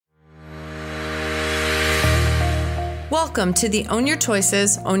Welcome to the Own Your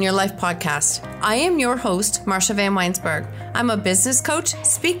Choices, Own Your Life podcast. I am your host, Marsha Van Weinsberg. I'm a business coach,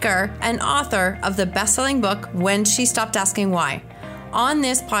 speaker, and author of the best-selling book, When She Stopped Asking Why. On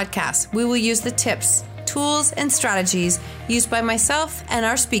this podcast, we will use the tips, tools, and strategies used by myself and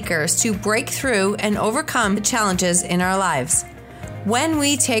our speakers to break through and overcome the challenges in our lives. When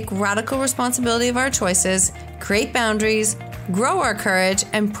we take radical responsibility of our choices, create boundaries, grow our courage,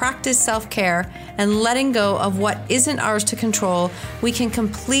 and practice self-care and letting go of what isn't ours to control, we can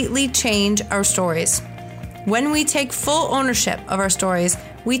completely change our stories. When we take full ownership of our stories,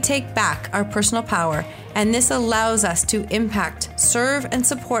 we take back our personal power, and this allows us to impact, serve, and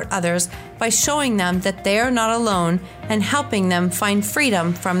support others by showing them that they are not alone and helping them find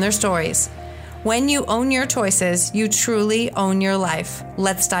freedom from their stories. When you own your choices, you truly own your life.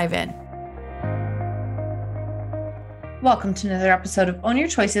 Let's dive in. Welcome to another episode of Own Your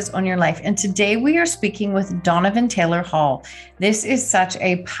Choices, Own Your Life. And today we are speaking with Donovan Taylor Hall. This is such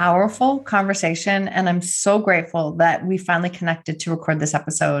a powerful conversation, and I'm so grateful that we finally connected to record this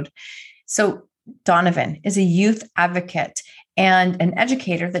episode. So Donovan is a youth advocate and an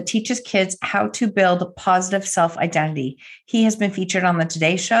educator that teaches kids how to build positive self-identity. He has been featured on the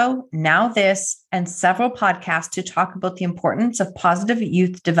Today Show, Now This, and several podcasts to talk about the importance of positive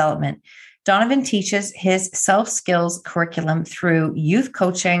youth development. Donovan teaches his self-skills curriculum through youth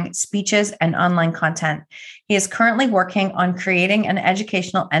coaching, speeches, and online content. He is currently working on creating an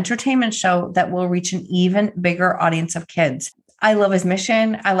educational entertainment show that will reach an even bigger audience of kids. I love his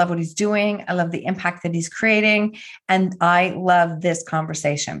mission. I love what he's doing. I love the impact that he's creating. And I love this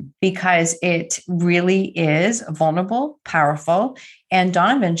conversation because it really is vulnerable, powerful. And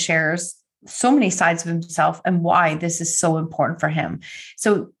Donovan shares so many sides of himself and why this is so important for him.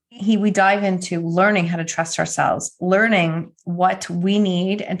 So we dive into learning how to trust ourselves, learning what we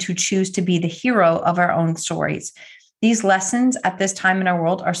need, and to choose to be the hero of our own stories. These lessons at this time in our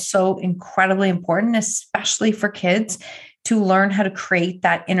world are so incredibly important, especially for kids, to learn how to create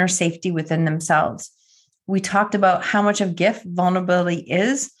that inner safety within themselves. We talked about how much of gift vulnerability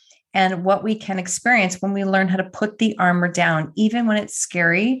is and what we can experience when we learn how to put the armor down, even when it's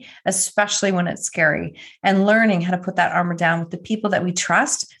scary, especially when it's scary, and learning how to put that armor down with the people that we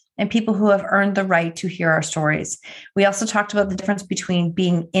trust and people who have earned the right to hear our stories. We also talked about the difference between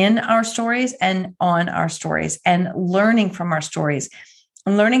being in our stories and on our stories, and learning from our stories,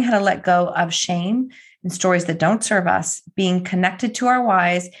 and learning how to let go of shame and stories that don't serve us, being connected to our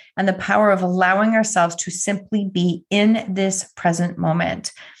whys, and the power of allowing ourselves to simply be in this present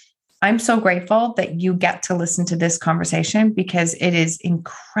moment. I'm so grateful that you get to listen to this conversation because it is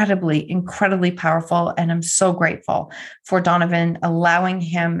incredibly, incredibly powerful. And I'm so grateful for Donovan allowing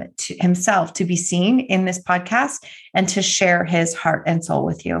himself to be seen in this podcast and to share his heart and soul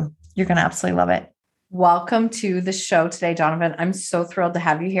with you. You're going to absolutely love it. Welcome to the show today, Donovan. I'm so thrilled to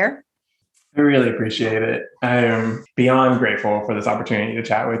have you here. I really appreciate it. I am beyond grateful for this opportunity to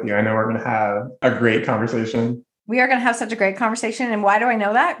chat with you. I know we're going to have a great conversation. We are going to have such a great conversation. And why do I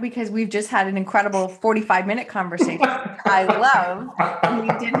know that? Because we've just had an incredible 45-minute conversation. I love. And we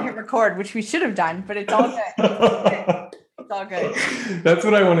didn't hit record, which we should have done, but it's all good. It's all good. That's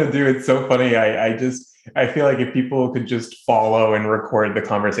what I want to do. It's so funny. I feel like if people could just follow and record the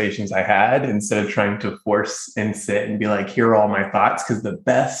conversations I had instead of trying to force and sit and be like, here are all my thoughts, because the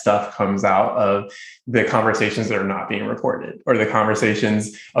best stuff comes out of the conversations that are not being recorded, or the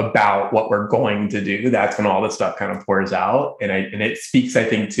conversations about what we're going to do. That's when all the stuff kind of pours out. And it speaks, I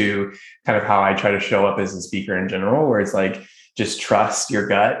think, to kind of how I try to show up as a speaker in general, where it's like, just trust your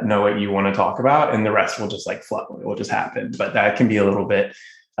gut, know what you want to talk about, and the rest will just like flow. It will just happen. But that can be a little bit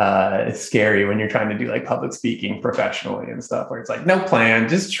scary when you're trying to do like public speaking professionally and stuff, where it's like, no plan,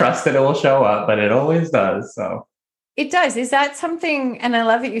 just trust that it will show up, but it always does. So it does. Is that something? And I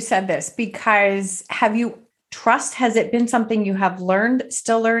love that you said this, because has it been something you have learned,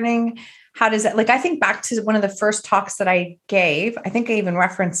 still learning? How does it, I think back to one of the first talks that I gave. I think I even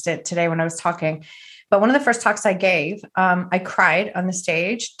referenced it today when I was talking, but one of the first talks I gave, I cried on the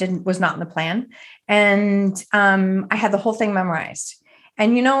stage, was not in the plan. And I had the whole thing memorized.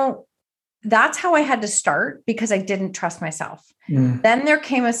 And, that's how I had to start, because I didn't trust myself. Then there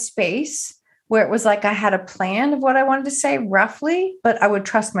came a space where it was like I had a plan of what I wanted to say roughly, but I would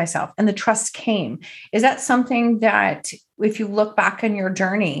trust myself, and the trust came. Is that something that, if you look back on your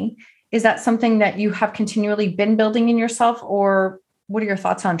journey, is that something that you have continually been building in yourself, or what are your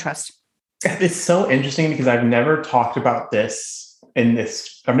thoughts on trust? It's so interesting because I've never talked about this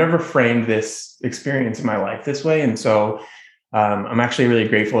I've never framed this experience in my life this way. And so I'm actually really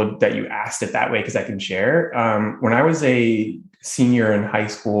grateful that you asked it that way, because I can share. When I was a senior in high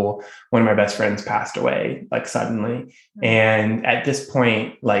school, one of my best friends passed away, like suddenly. And at this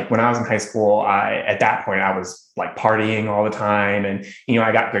point, like when I was in high school, at that point, I was like partying all the time. And,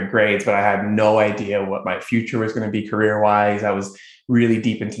 I got good grades, but I had no idea what my future was going to be career-wise. I was really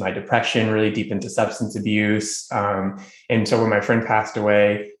deep into my depression, really deep into substance abuse. And so when my friend passed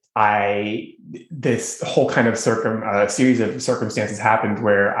away, this whole kind of series of circumstances happened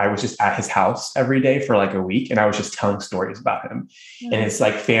where I was just at his house every day for like a week, and I was just telling stories about him. Mm-hmm. And it's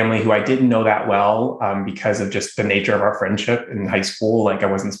like family who I didn't know that well, because of just the nature of our friendship in high school. Like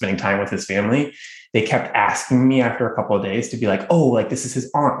I wasn't spending time with his family. They kept asking me after a couple of days to be like, oh, like this is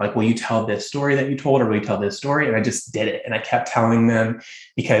his aunt. Like, will you tell this story that you told, or will you tell this story? And I just did it. And I kept telling them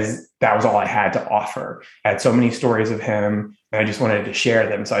because that was all I had to offer. I had so many stories of him, and I just wanted to share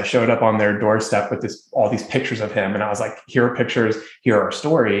them. So I showed up on their doorstep with all these pictures of him. And I was like, here are pictures, here are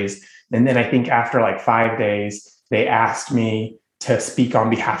stories. And then I think after like 5 days, they asked me to speak on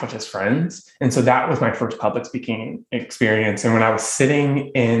behalf of his friends. And so that was my first public speaking experience. And when I was sitting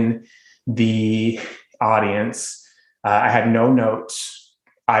in the audience, I had no notes.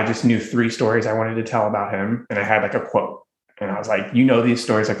 I just knew 3 stories I wanted to tell about him. And I had like a quote. And I was like, these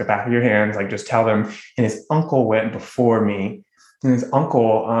stories like the back of your hands, like just tell them. And his uncle went before me. And his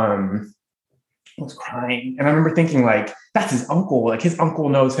uncle was crying. And I remember thinking like, that's his uncle. Like his uncle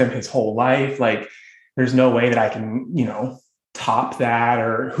knows him his whole life. Like there's no way that I can, top that,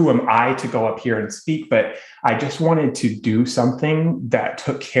 or who am I to go up here and speak? But I just wanted to do something that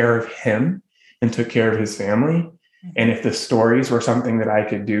took care of him and took care of his family. And if the stories were something that I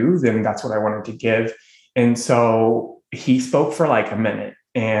could do, then that's what I wanted to give. And so he spoke for like a minute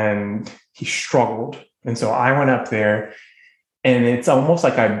and he struggled. And so I went up there, and it's almost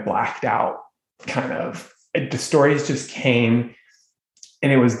like I blacked out kind of. The stories just came,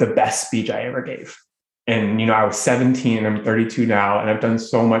 and it was the best speech I ever gave. And, I was 17 and I'm 32 now, and I've done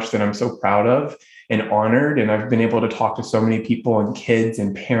so much that I'm so proud of and honored. And I've been able to talk to so many people and kids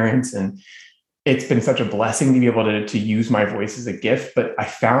and parents. And it's been such a blessing to be able to use my voice as a gift. But I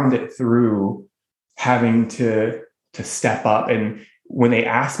found it through having to step up. And when they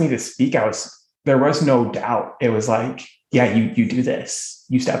asked me to speak, there was no doubt. It was like, yeah, you do this,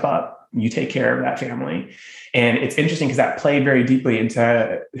 you step up, you take care of that family. And it's interesting because that played very deeply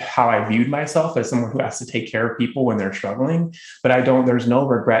into how I viewed myself as someone who has to take care of people when they're struggling. But there's no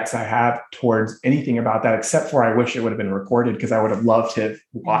regrets I have towards anything about that, except for I wish it would have been recorded, because I would have loved to have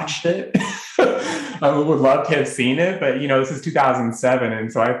watched it. I would love to have seen it, but this is 2007.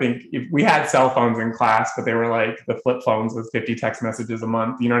 And so I think if we had cell phones in class, but they were like the flip phones with 50 text messages a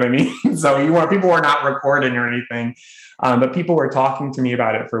month, you know what I mean? So people were not recording or anything, but people were talking to me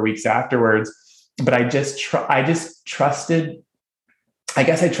about it for weeks afterwards. But I just trusted, I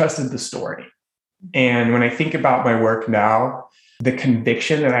guess I trusted the story. And when I think about my work now, the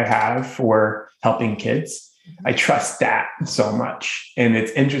conviction that I have for helping kids, I trust that so much. And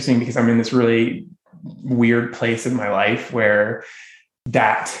it's interesting because I'm in this really weird place in my life where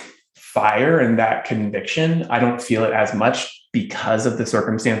that fire and that conviction, I don't feel it as much because of the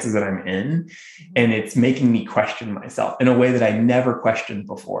circumstances that I'm in. And it's making me question myself in a way that I never questioned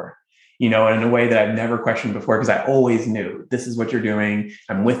before. And in a way that I've never questioned before, because I always knew this is what you're doing.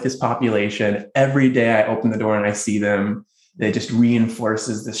 I'm with this population. Every day I open the door and I see them. It just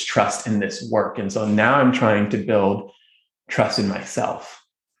reinforces this trust in this work. And so now I'm trying to build trust in myself.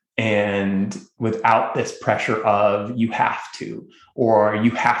 And without this pressure of you have to, or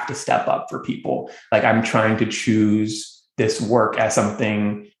you have to step up for people, like I'm trying to choose this work as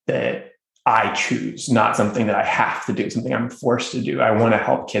something that I choose, not something that I have to do, something I'm forced to do. I want to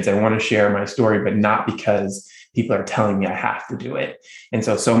help kids. I want to share my story, but not because people are telling me I have to do it. And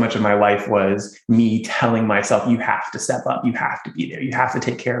so much of my life was me telling myself, you have to step up, you have to be there, you have to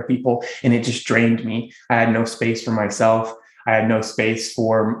take care of people. And it just drained me. I had no space for myself. I had no space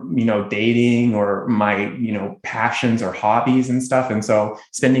for, dating or my, passions or hobbies and stuff. And so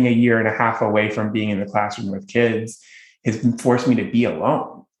spending 1.5 years away from being in the classroom with kids has forced me to be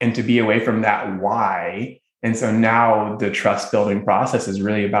alone and to be away from that why. And so now the trust building process is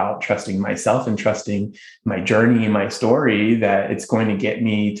really about trusting myself and trusting my journey and my story, that it's going to get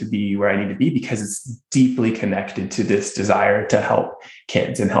me to be where I need to be, because it's deeply connected to this desire to help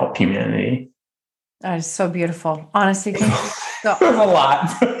kids and help humanity. That is so beautiful. Honestly, thank you. So a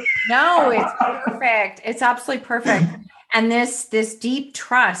lot. No, it's perfect. It's absolutely perfect. And this deep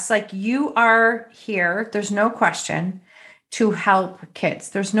trust, like you are here, there's no question, to help kids.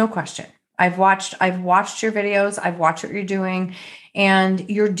 There's no question. I've watched your videos. I've watched what you're doing, and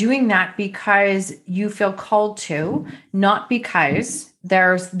you're doing that because you feel called to, not because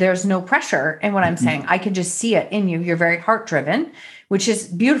there's no pressure in what I'm saying. I can just see it in you. You're very heart driven, which is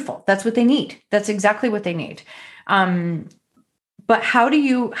beautiful. That's what they need. That's exactly what they need. But how do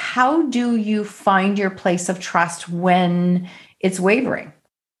you find your place of trust when it's wavering?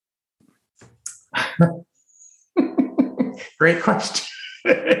 Great question.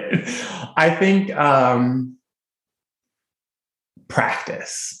 I think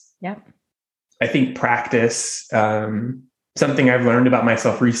practice. Yeah. I think practice, something I've learned about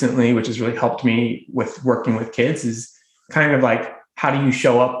myself recently, which has really helped me with working with kids, is kind of like, how do you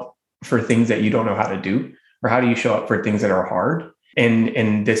show up for things that you don't know how to do? Or how do you show up for things that are hard?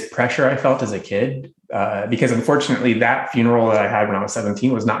 And this pressure I felt as a kid, because unfortunately that funeral that I had when I was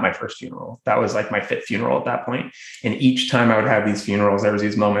 17 was not my first funeral. That was like my 5th funeral at that point. And each time I would have these funerals, there was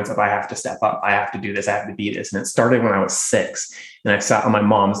these moments of, I have to step up, I have to do this, I have to be this. And it started when I was 6. And I sat on my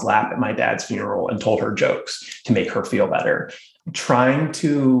mom's lap at my dad's funeral and told her jokes to make her feel better. Trying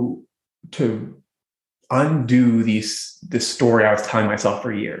to undo this story I was telling myself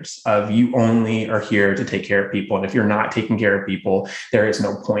for years of, you only are here to take care of people. And if you're not taking care of people, there is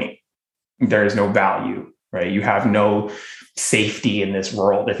no point. There is no value, right? You have no safety in this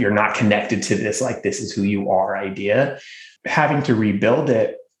world if you're not connected to this, like, this is who you are idea. Having to rebuild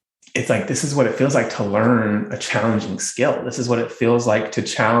it, it's like, this is what it feels like to learn a challenging skill. This is what it feels like to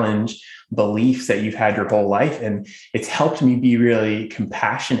challenge beliefs that you've had your whole life. And it's helped me be really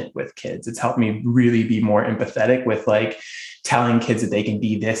compassionate with kids. It's helped me really be more empathetic with, like, telling kids that they can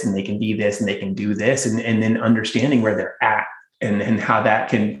be this and they can be this and they can do this, and then understanding where they're at and how that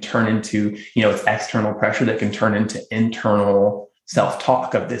can turn into, it's external pressure that can turn into internal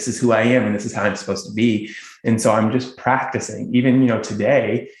self-talk of, this is who I am and this is how I'm supposed to be. And so I'm just practicing, even,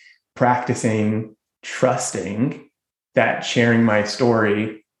 today, practicing trusting that sharing my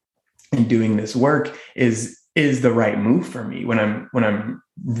story and doing this work is the right move for me when I'm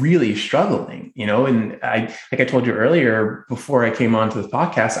really struggling, and like I told you earlier, before I came onto this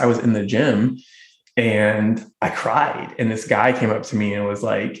podcast, I was in the gym and I cried, and this guy came up to me and was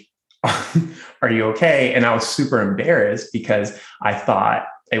like, are you okay? And I was super embarrassed because I thought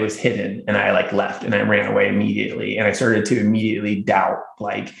it was hidden, and I left and I ran away immediately. And I started to immediately doubt,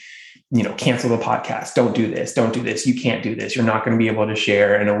 cancel the podcast. Don't do this. Don't do this. You can't do this. You're not going to be able to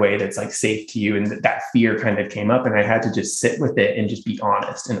share in a way that's safe to you. And that fear kind of came up, and I had to just sit with it and just be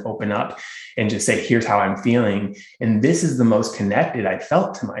honest and open up and just say, here's how I'm feeling. And this is the most connected I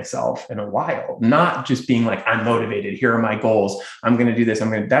felt to myself in a while, not just being like, I'm motivated. Here are my goals. I'm going to do this.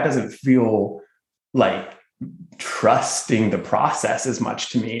 that doesn't feel like trusting the process as much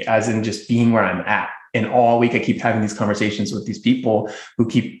to me as in just being where I'm at. And all week I keep having these conversations with these people who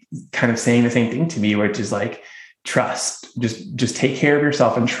keep kind of saying the same thing to me, which is like, trust, just take care of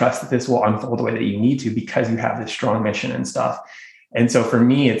yourself and trust that this will unfold the way that you need to, because you have this strong mission and stuff. And so for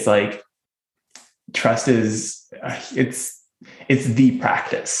me, it's like, trust is, it's the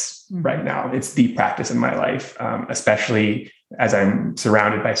practice right now. It's the practice in my life, especially as I'm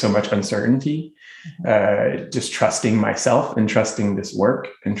surrounded by so much uncertainty. Just trusting myself and trusting this work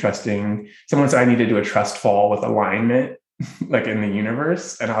and trusting. Someone said I need to do a trust fall with alignment, in the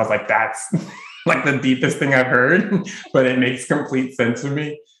universe. And I was like, that's the deepest thing I've heard, but it makes complete sense to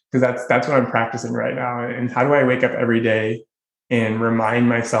me, because that's what I'm practicing right now. And how do I wake up every day and remind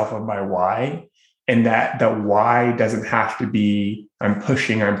myself of my why? And that the why doesn't have to be, I'm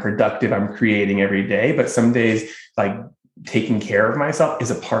pushing, I'm productive, I'm creating every day. But some days, taking care of myself is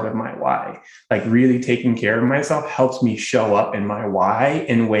a part of my why. Really taking care of myself helps me show up in my why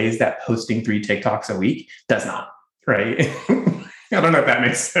in ways that posting 3 TikToks a week does not, right? I don't know if that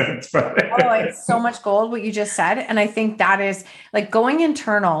makes sense, but it's so much gold what you just said. And I think that is going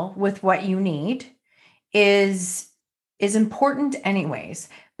internal with what you need is important anyways.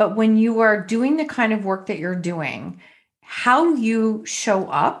 But when you are doing the kind of work that you're doing, how you show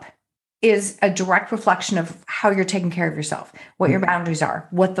up is a direct reflection of how you're taking care of yourself, what your boundaries are,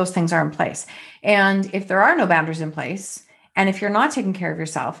 what those things are in place. And if there are no boundaries in place, and if you're not taking care of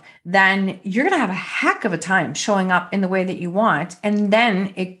yourself, then you're going to have a heck of a time showing up in the way that you want. And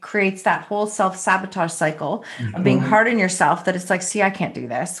then it creates that whole self-sabotage cycle of being hard on yourself, that it's like, see, I can't do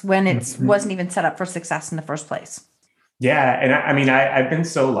this, when it wasn't even set up for success in the first place. Yeah. And I've been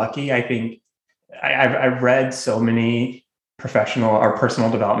so lucky. I think I've read so many professional or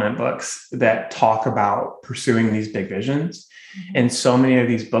personal development books that talk about pursuing these big visions. And so many of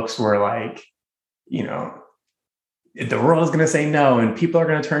these books were the world is going to say no, and people are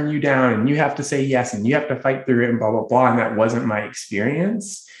going to turn you down, and you have to say yes, and you have to fight through it, and blah, blah, blah. And that wasn't my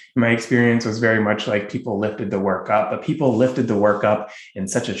experience. My experience was very much like people lifted the work up, but people lifted the work up in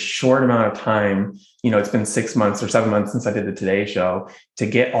such a short amount of time. It's been 6 months or 7 months since I did the Today Show, to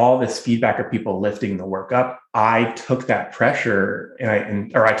get all this feedback of people lifting the work up. I took that pressure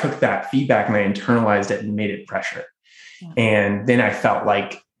or I took that feedback and I internalized it and made it pressure. Yeah. And then I felt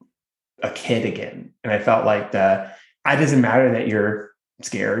like a kid again. And I felt like it doesn't matter that you're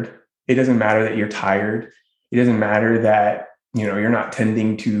scared. It doesn't matter that you're tired. It doesn't matter that you're not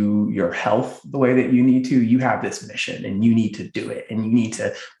tending to your health the way that you need to. You have this mission and you need to do it, and you need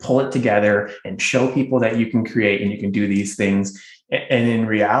to pull it together and show people that you can create and you can do these things. And in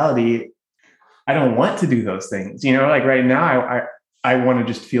reality, I don't want to do those things. Like right now, I want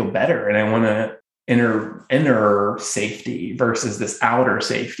to just feel better, and I want to inner safety versus this outer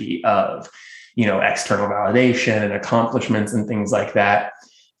safety of, external validation and accomplishments and things like that.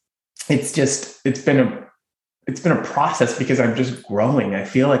 It's been a process because I'm just growing. I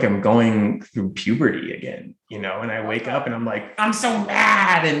feel like I'm going through puberty again, and I wake up and I'm like, I'm so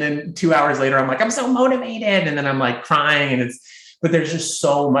mad. And then 2 hours later, I'm like, I'm so motivated. And then I'm like crying, but there's just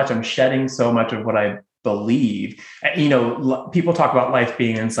so much, I'm shedding so much of what I believe. People talk about life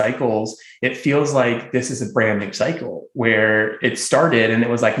being in cycles. It feels like this is a brand new cycle where it started and it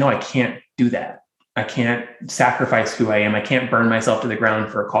was like, no, I can't do that. I can't sacrifice who I am. I can't burn myself to the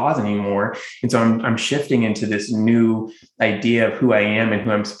ground for a cause anymore. And so I'm shifting into this new idea of who I am and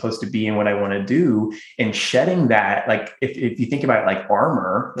who I'm supposed to be and what I want to do, and shedding that. Like if you think about it, like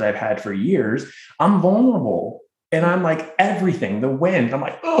armor that I've had for years, I'm vulnerable. And I'm like everything, the wind, I'm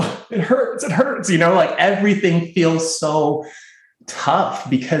like, oh, it hurts. Like everything feels so tough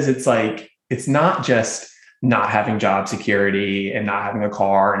because it's like, it's not just not having job security and not having a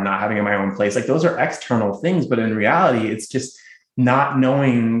car and not having my own place. Like those are external things, but in reality, it's just not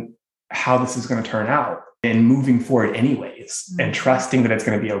knowing how this is going to turn out and moving forward anyways, and trusting that it's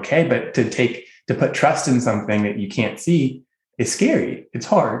going to be okay. But to put trust in something that you can't see is scary. It's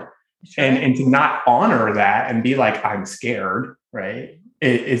hard. Sure. And to not honor that and be like, I'm scared, right?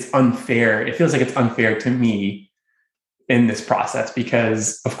 It's unfair. It feels like it's unfair to me in this process,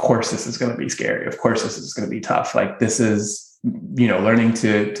 because of course this is going to be scary. Of course this is going to be tough. Like this is, learning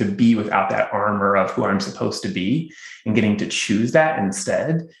to be without that armor of who I'm supposed to be and getting to choose that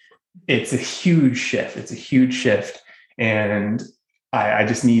instead. It's a huge shift. And I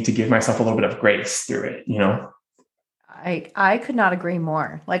just need to give myself a little bit of grace through it, I could not agree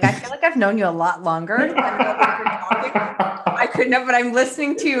more. Like, I feel like I've known you a lot longer than I couldn't have, but I'm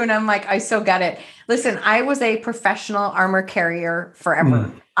listening to you and I'm like, I so get it. Listen, I was a professional armor carrier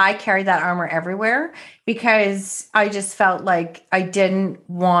forever. I carried that armor everywhere because I just felt like I didn't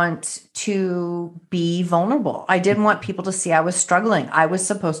want to be vulnerable. I didn't want people to see I was struggling. I was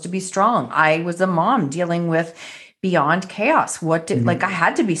supposed to be strong. I was a mom dealing with beyond chaos. I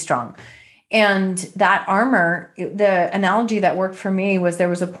had to be strong. And that armor, the analogy that worked for me was there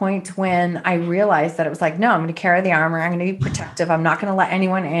was a point when I realized that it was like, no, I'm going to carry the armor. I'm going to be protective. I'm not going to let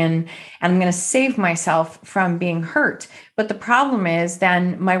anyone in, and I'm going to save myself from being hurt. But the problem is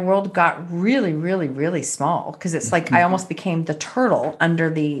then my world got really, really, really small, because it's like I almost became the turtle under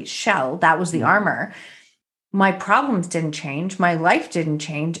the shell. That was the armor. My problems didn't change. My life didn't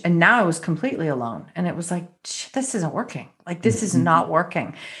change. And now I was completely alone. And it was like, this isn't working. Like, this is not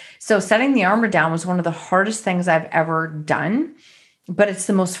working. So setting the armor down was one of the hardest things I've ever done, but it's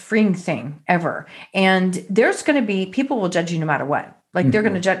the most freeing thing ever. And there's going to be, people will judge you no matter what. Like they're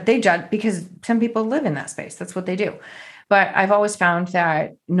going to they judge because some people live in that space. That's what they do. But I've always found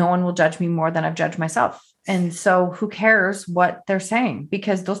that no one will judge me more than I've judged myself. And so who cares what they're saying?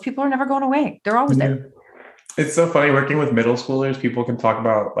 Because those people are never going away. They're always there. It's so funny working with middle schoolers. People can talk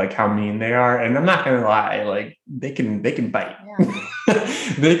about like how mean they are, and I'm not gonna lie, like they can bite. Yeah.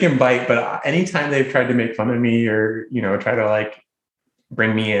 They can bite. But anytime they've tried to make fun of me or try to like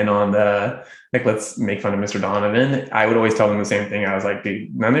bring me in on the like, let's make fun of Mr. Donovan, I would always tell them the same thing. I was like,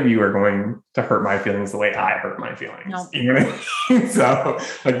 dude, none of you are going to hurt my feelings the way I hurt my feelings. Nope. You know what I mean? So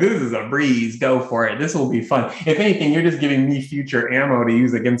like, this is a breeze. Go for it. This will be fun. If anything, you're just giving me future ammo to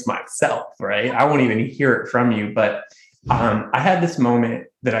use against myself, right? I won't even hear it from you. But I had this moment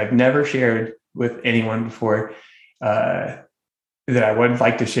that I've never shared with anyone before that I would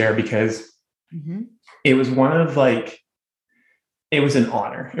like to share, because it was one of like, it was an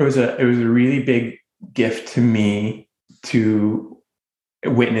honor. It was a really big gift to me to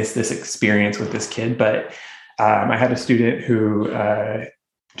witness this experience with this kid. But I had a student who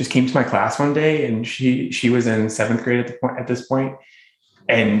just came to my class one day, and she was in 7th grade at this point.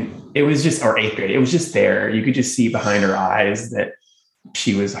 And it was just, or eighth grade, it was just there. You could just see behind her eyes that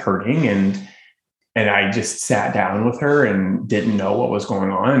she was hurting. And I just sat down with her and didn't know what was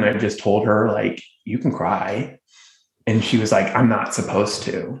going on. And I just told her, like, you can cry. And she was like, I'm not supposed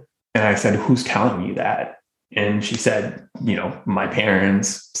to. And I said, who's telling you that? And she said, my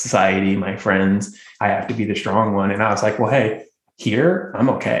parents, society, my friends, I have to be the strong one. And I was like, well, hey, here, I'm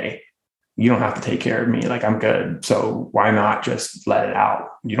okay. You don't have to take care of me. Like, I'm good. So why not just let it out?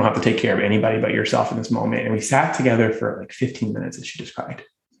 You don't have to take care of anybody but yourself in this moment. And we sat together for like 15 minutes and she just cried.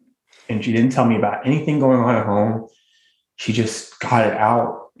 And she didn't tell me about anything going on at home. She just got it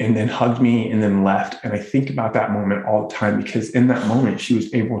out and then hugged me and then left. And I think about that moment all the time, because in that moment, she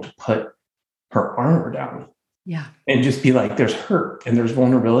was able to put her armor down. Yeah. And just be like, there's hurt and there's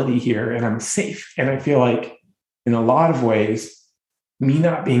vulnerability here and I'm safe. And I feel like in a lot of ways, me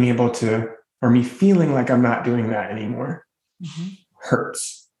not being able to, or me feeling like I'm not doing that anymore,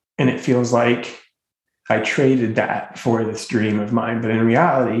 hurts. And it feels like I traded that for this dream of mine. But in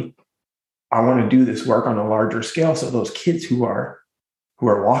reality, I want to do this work on a larger scale. So those kids who are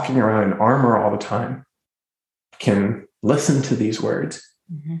walking around in armor all the time can listen to these words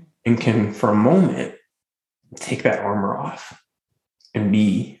and can, for a moment, take that armor off and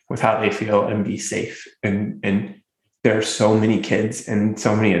be with how they feel and be safe. And there are so many kids and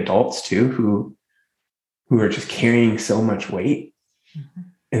so many adults too, who are just carrying so much weight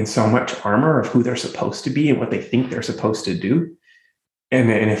and so much armor of who they're supposed to be and what they think they're supposed to do. And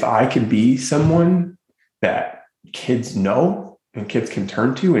if I can be someone that kids know and kids can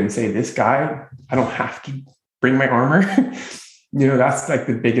turn to and say, this guy, I don't have to bring my armor, that's like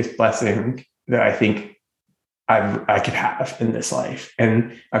the biggest blessing that I think I could have in this life.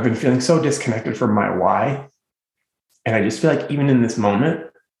 And I've been feeling so disconnected from my why. And I just feel like even in this moment,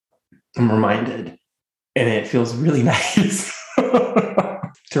 I'm reminded, and it feels really nice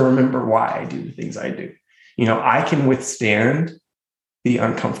to remember why I do the things I do. I can withstand the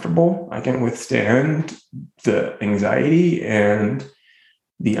uncomfortable. I can withstand the anxiety and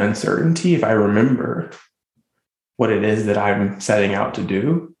the uncertainty if I remember what it is that I'm setting out to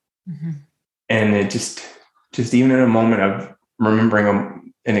do. And it just even in a moment of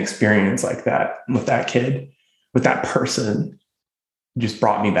remembering an experience like that with that kid, with that person, just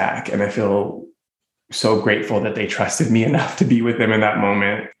brought me back. And I feel so grateful that they trusted me enough to be with them in that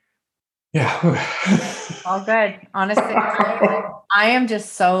moment. Yeah. All good. Honestly, I am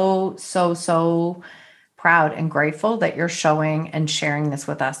just so proud and grateful that you're showing and sharing this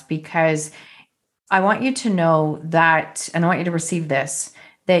with us, because I want you to know that, and I want you to receive this,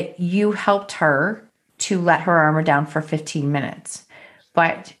 that you helped her to let her armor down for 15 minutes.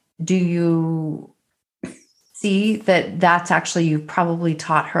 But do you see that that's actually, you probably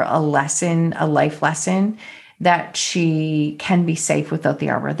taught her a lesson, a life lesson, that she can be safe without the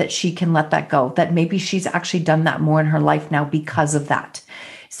armor, that she can let that go, that maybe she's actually done that more in her life now because of that.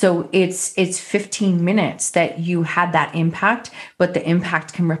 So it's 15 minutes that you had that impact, but the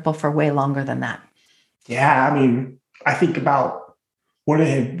impact can ripple for way longer than that. Yeah. I mean, I think about what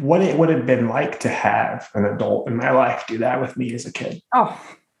it would have been like to have an adult in my life do that with me as a kid. Oh,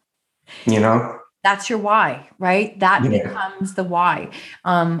 that's your why, right? That becomes the why.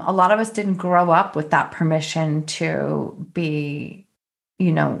 A lot of us didn't grow up with that permission to be,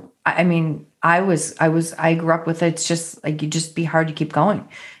 I grew up with it. It's just like, you just be hard to keep going.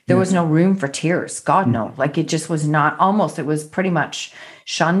 There was no room for tears. God, no. Like, it just was not, it was pretty much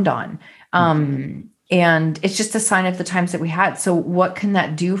shunned on. And it's just a sign of the times that we had. So what can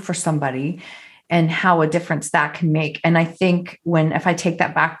that do for somebody, and how a difference that can make? And I think if I take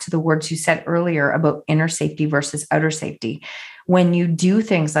that back to the words you said earlier about inner safety versus outer safety, when you do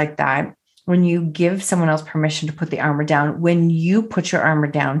things like that, when you give someone else permission to put the armor down, when you put your armor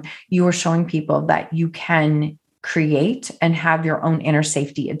down, you are showing people that you can create and have your own inner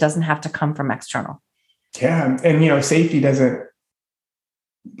safety. It doesn't have to come from external. Yeah. And, safety doesn't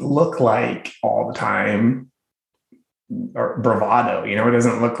look like all the time or bravado, it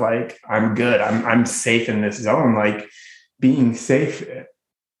doesn't look like I'm good. I'm safe in this zone. Like, being safe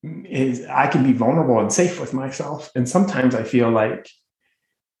is, I can be vulnerable and safe with myself. And sometimes I feel like,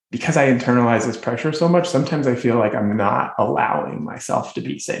 because I internalize this pressure so much, sometimes I feel like I'm not allowing myself to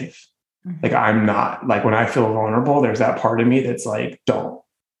be safe. Like, I'm not, like, when I feel vulnerable, there's that part of me that's like, don't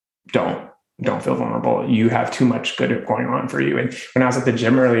feel vulnerable. You have too much good going on for you. And when I was at the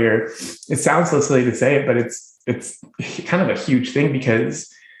gym earlier, it sounds so silly to say it, but it's kind of a huge thing,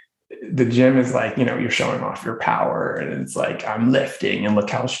 because the gym is like, you're showing off your power, and it's like, I'm lifting and look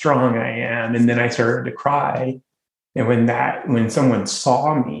how strong I am. And then I started to cry. And when someone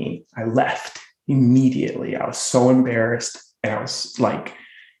saw me, I left immediately. I was so embarrassed. And I was like,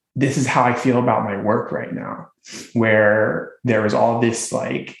 this is how I feel about my work right now, where there was all this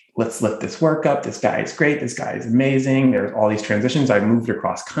like, let's lift this work up. This guy is great. This guy is amazing. There's all these transitions. I moved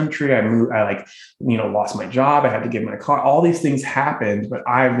across country. Lost my job. I had to give my car. All these things happened, but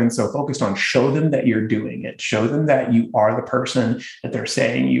I've been so focused on show them that you're doing it. Show them that you are the person that they're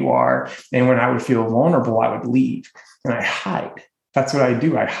saying you are. And when I would feel vulnerable, I would leave and I hide. That's what I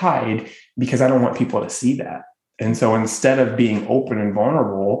do. I hide because I don't want people to see that. And so instead of being open and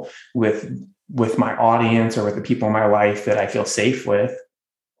vulnerable with my audience or with the people in my life that I feel safe with,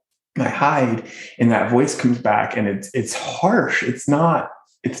 I hide, and that voice comes back, and it's harsh. It's not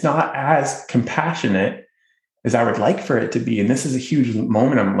as compassionate as I would like for it to be. And this is a huge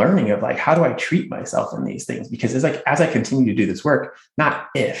moment I'm learning of like, how do I treat myself in these things? Because it's like, as I continue to do this work, not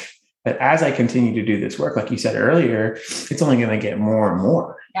if, but as I continue to do this work, like you said earlier, it's only going to get more and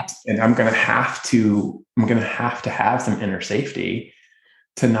more. Yep. And I'm going to have to have some inner safety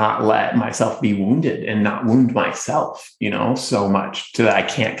to not let myself be wounded and not wound myself, so much so that I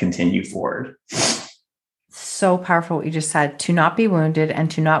can't continue forward. So powerful what you just said, to not be wounded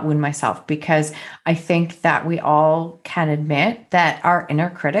and to not wound myself, because I think that we all can admit that our inner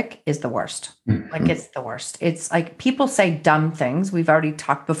critic is the worst. Mm-hmm. Like it's the worst. It's like people say dumb things. We've already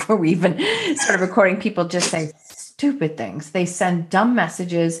talked before we even started recording. People just say stupid things. They send dumb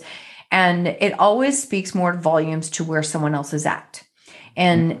messages, and it always speaks more volumes to where someone else is at.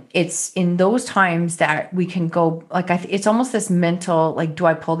 And it's in those times that we can go like, it's almost this mental, like, do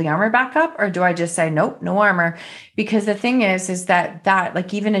I pull the armor back up or do I just say, nope, no armor? Because the thing is that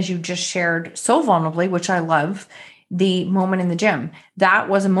like, even as you just shared so vulnerably, which I love, the moment in the gym, that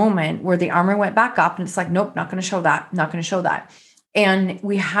was a moment where the armor went back up and it's like, nope, not going to show that, not going to show that. And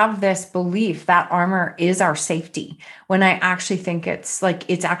we have this belief that armor is our safety, when I actually think it's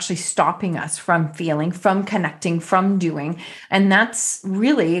actually stopping us from feeling, from connecting, from doing. And that's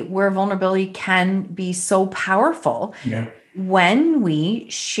really where vulnerability can be so powerful. Yeah. When we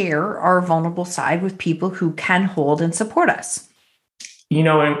share our vulnerable side with people who can hold and support us.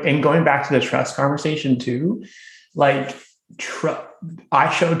 And going back to the trust conversation too, like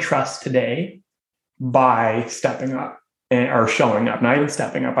I showed trust today by stepping up. Or showing up, not even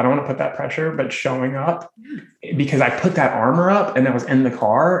stepping up. I don't want to put that pressure, but showing up, because I put that armor up and I was in the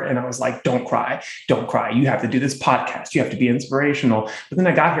car and I was like, don't cry. You have to do this podcast. You have to be inspirational. But then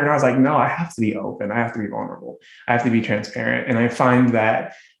I got here and I was like, no, I have to be open. I have to be vulnerable. I have to be transparent. And I find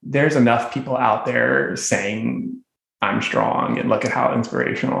that there's enough people out there saying I'm strong and look at how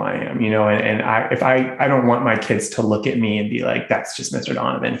inspirational I am, and I don't want my kids to look at me and be like, that's just Mr.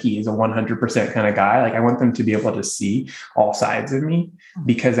 Donovan. He is a 100% kind of guy. Like I want them to be able to see all sides of me,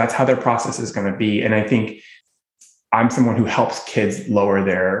 because that's how their process is going to be. And I think I'm someone who helps kids lower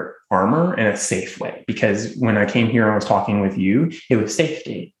their armor in a safe way, because when I came here and I was talking with you, it was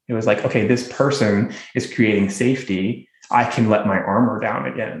safety. It was like, okay, this person is creating safety. I can let my armor down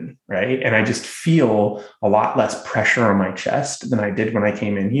again, right? And I just feel a lot less pressure on my chest than I did when I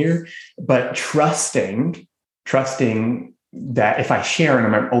came in here. But trusting that if I share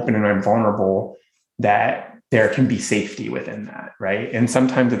and I'm open and I'm vulnerable, that there can be safety within that, right? And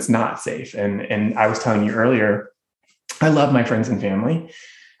sometimes it's not safe. And I was telling you earlier, I love my friends and family.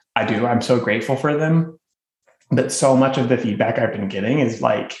 I do. I'm so grateful for them. But so much of the feedback I've been getting is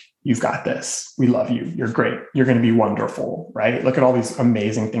like, you've got this. We love you. You're great. You're going to be wonderful, right? Look at all these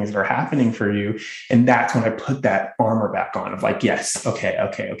amazing things that are happening for you. And that's when I put that armor back on of like, yes,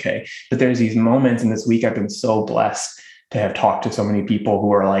 okay. But there's these moments in this week, I've been so blessed to have talked to so many people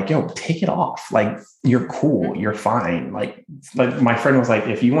who are like, yo, take it off. Like, you're cool. You're fine. Like my friend was like,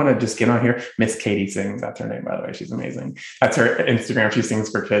 if you want to just get on here, Miss Katie sings. That's her name, by the way. She's amazing. That's her Instagram. She sings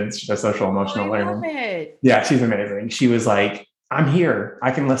for kids. She's a social emotional learning. Yeah, she's amazing. She was like, I'm here.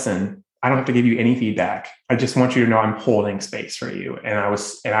 I can listen. I don't have to give you any feedback. I just want you to know I'm holding space for you. And I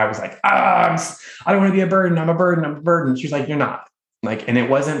was like, I don't want to be a burden. I'm a burden. She's like, you're not. Like, and it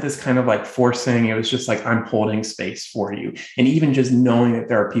wasn't this kind of like forcing. It was just like, I'm holding space for you. And even just knowing that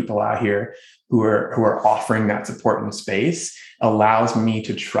there are people out here who are offering that support and space allows me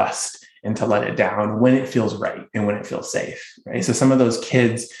to trust and to let it down when it feels right and when it feels safe. Right. So some of those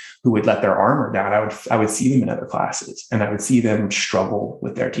kids who would let their armor down, I would see them in other classes and I would see them struggle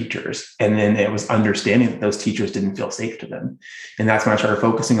with their teachers. And then it was understanding that those teachers didn't feel safe to them. And that's when I started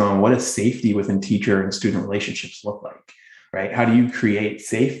focusing on what does safety within teacher and student relationships look like, right? How do you create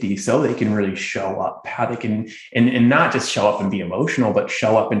safety so they can really show up, how they can, and not just show up and be emotional, but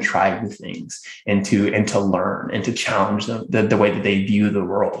show up and try new things and to learn and to challenge them, the way that they view the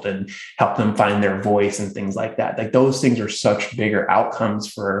world and help them find their voice and things like that. Like those things are such bigger outcomes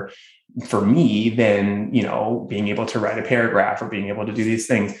for for me than, being able to write a paragraph or being able to do these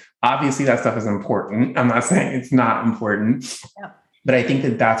things. Obviously that stuff is important. I'm not saying it's not important, but I think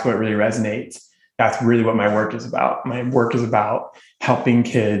that that's what really resonates. That's really what my work is about. My work is about helping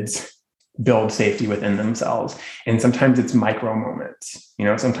kids build safety within themselves. And sometimes it's micro moments,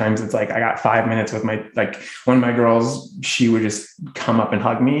 sometimes it's like, I got 5 minutes with one of my girls, she would just come up and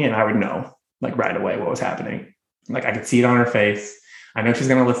hug me and I would know like right away what was happening. Like I could see it on her face. I know she's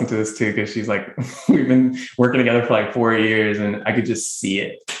going to listen to this too, because she's like, we've been working together for like 4 years and I could just see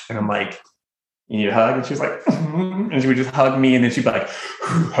it. And I'm like, you need a hug? And she's like, and she would just hug me. And then she'd be like,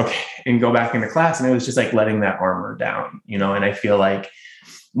 okay, and go back into class. And it was just like letting that armor down, and I feel like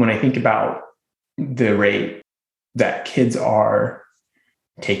when I think about the rate that kids are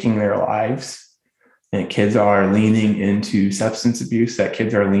taking their lives, and kids are leaning into substance abuse, that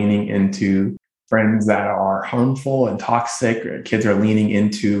kids are leaning into friends that are harmful and toxic, or kids are leaning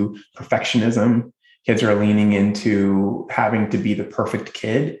into perfectionism, kids are leaning into having to be the perfect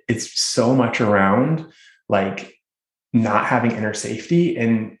kid. It's so much around like not having inner safety.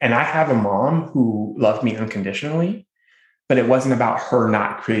 And I have a mom who loved me unconditionally, but it wasn't about her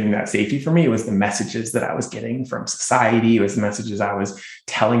not creating that safety for me. It was the messages that I was getting from society. It was the messages I was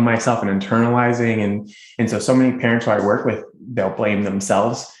telling myself and internalizing. And so many parents who I work with, they'll blame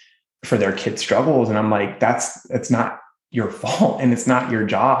themselves for their kids' struggles. And I'm like, it's not your fault. And it's not your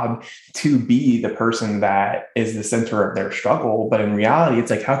job to be the person that is the center of their struggle. But in reality,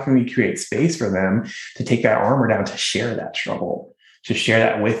 it's like, how can we create space for them to take that armor down, to share that struggle, to share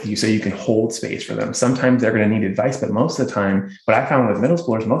that with you so you can hold space for them. Sometimes they're going to need advice, but most of the time, what I found with middle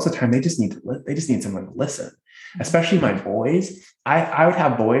schoolers, most of the time, they just need someone to listen, especially my boys. I would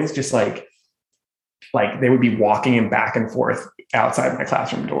have boys just like they would be walking in back and forth outside my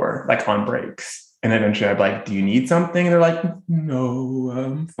classroom door, like on breaks. And eventually I'd be like, do you need something? And they're like, no,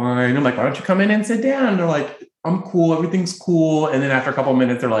 I'm fine. I'm like, why don't you come in and sit down? And they're like, I'm cool. Everything's cool. And then after a couple of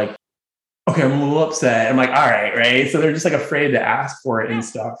minutes, they're like, okay, I'm a little upset. I'm like, all right. Right. So they're just like afraid to ask for it and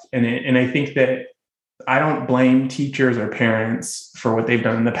stuff. And I think that I don't blame teachers or parents for what they've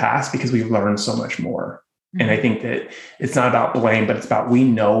done in the past, because we've learned so much more. And I think that it's not about blame, but it's about, we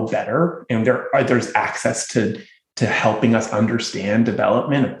know better, and there's access to helping us understand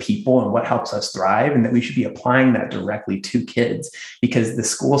development of people and what helps us thrive, and that we should be applying that directly to kids, because the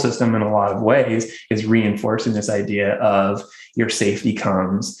school system in a lot of ways is reinforcing this idea of your safety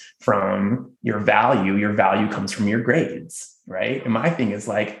comes from your value comes from your grades, right? And my thing is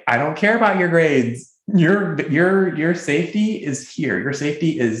like, I don't care about your grades. Your safety is here. Your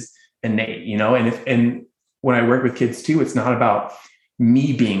safety is innate, and when I work with kids too, it's not about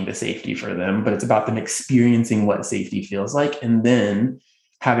me being the safety for them, but it's about them experiencing what safety feels like, and then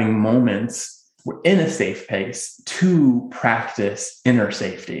having moments in a safe place to practice inner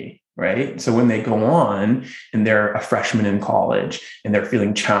safety, right? So when they go on and they're a freshman in college and they're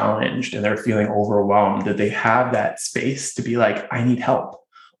feeling challenged and they're feeling overwhelmed, that they have that space to be like, I need help,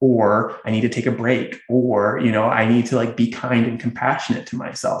 or I need to take a break, or, I need to like be kind and compassionate to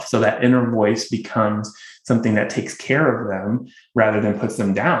myself. So that inner voice becomes something that takes care of them rather than puts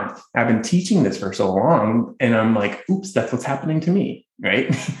them down. I've been teaching this for so long, and I'm like, oops, that's what's happening to me,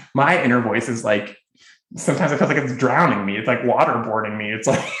 right? My inner voice is like, sometimes it feels like it's drowning me. It's like waterboarding me. It's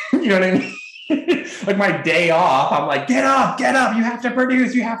like, you know what I mean? Like my day off, I'm like, get up, you have to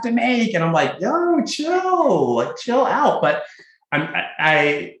produce, you have to make. And I'm like, yo, chill out. But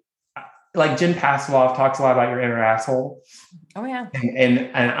I like Jen Passiloff talks a lot about your inner asshole. Oh yeah.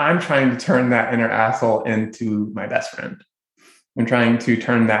 And I'm trying to turn that inner asshole into my best friend. I'm trying to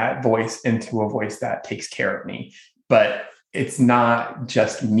turn that voice into a voice that takes care of me. But it's not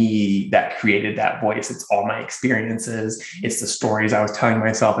just me that created that voice. It's all my experiences. It's the stories I was telling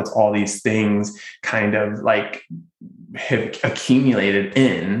myself. It's all these things kind of like have accumulated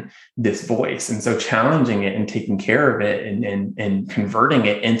in this voice. And so challenging it and taking care of it and converting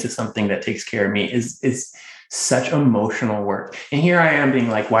it into something that takes care of me is such emotional work. And here I am being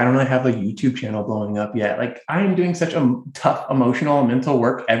like, why don't I have a YouTube channel blowing up yet? Like I am doing such a tough emotional mental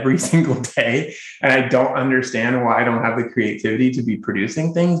work every single day. And I don't understand why I don't have the creativity to be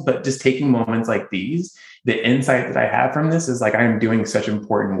producing things, but just taking moments like these, the insight that I have from this is like, I'm doing such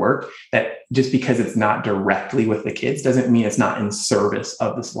important work that just because it's not directly with the kids doesn't mean it's not in service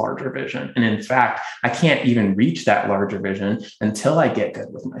of this larger vision. And in fact, I can't even reach that larger vision until I get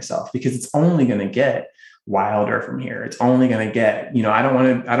good with myself, because it's only going to get wilder from here. It's only going to get, I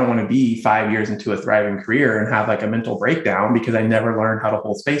don't want to be 5 years into a thriving career and have like a mental breakdown because I never learned how to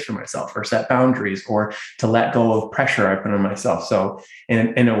hold space for myself or set boundaries or to let go of pressure I put on myself. So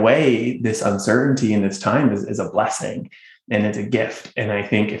in a way, this uncertainty in this time is a blessing, and it's a gift. And I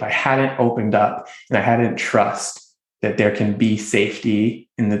think if I hadn't opened up and I hadn't trust that there can be safety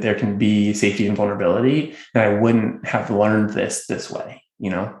and that there can be safety and vulnerability, then I wouldn't have learned this way,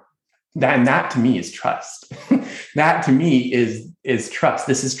 that to me is trust. That to me is trust.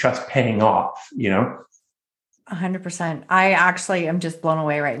 This is trust paying off, 100%. I actually am just blown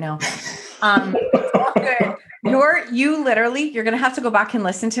away right now. It's all good. You're going to have to go back and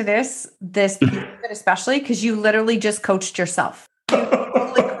listen to this especially because you literally just coached yourself. You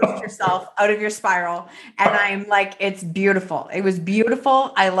totally coached yourself out of your spiral. And I'm like, it's beautiful. It was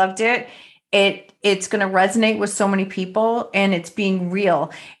beautiful. I loved it. It's going to resonate with so many people, and it's being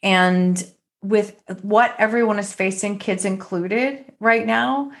real. And with what everyone is facing, kids included right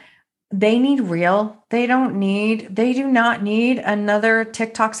now, they need real. They do not need another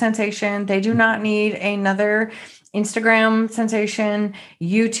TikTok sensation. They do not need another Instagram sensation,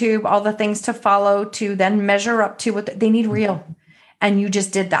 YouTube, all the things to follow to then measure up to what they need real. And you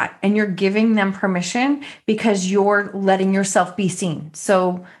just did that. And you're giving them permission because you're letting yourself be seen.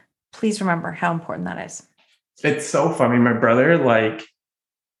 So please remember how important that is. It's so funny. My brother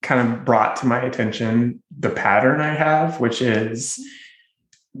kind of brought to my attention the pattern I have, which is,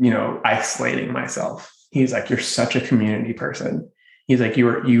 isolating myself. He's like, you're such a community person. He's like,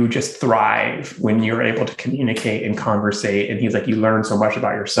 you just thrive when you're able to communicate and conversate. And he's like, you learn so much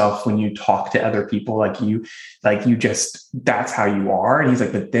about yourself when you talk to other people. That's how you are. And he's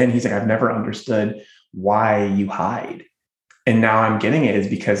like, but then he's like, I've never understood why you hide. And now I'm getting it is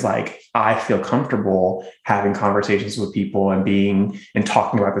because I feel comfortable having conversations with people and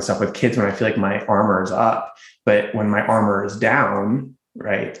talking about this stuff with kids when I feel like my armor is up. But when my armor is down,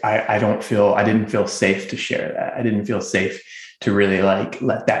 right, I didn't feel safe to share that. I didn't feel safe to really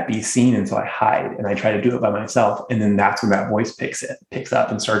let that be seen. And so I hide and I try to do it by myself. And then that's when that voice picks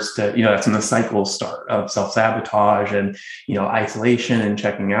up and starts to, that's when the cycles start of self-sabotage and, isolation and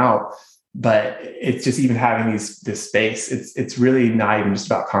checking out. But it's just even having this space. It's really not even just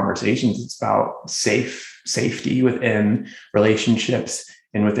about conversations. It's about safety within relationships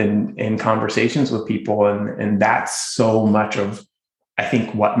and in conversations with people. And that's so much of, I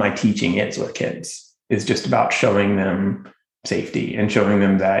think, what my teaching is with kids is just about showing them safety and showing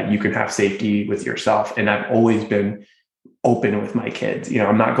them that you can have safety with yourself. And I've always been open with my kids.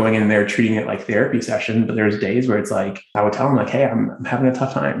 I'm not going in there treating it like therapy session, but there's days where it's I would tell them hey, I'm having a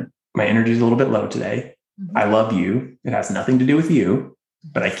tough time. My energy is a little bit low today. Mm-hmm. I love you. It has nothing to do with you,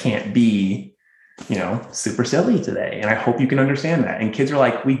 but I can't be, super silly today. And I hope you can understand that. And kids are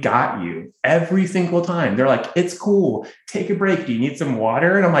like, we got you every single time. They're like, it's cool. Take a break. Do you need some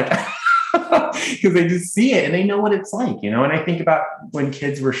water? And I'm like, because they just see it and they know what it's like, And I think about when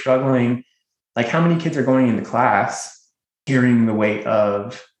kids were struggling, how many kids are going into class carrying the weight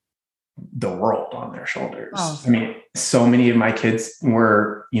of the world on their shoulders. Oh. I mean, so many of my kids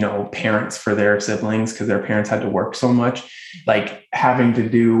were, parents for their siblings because their parents had to work so much. Having to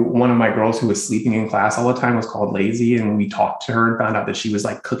do, one of my girls who was sleeping in class all the time was called lazy. And we talked to her and found out that she was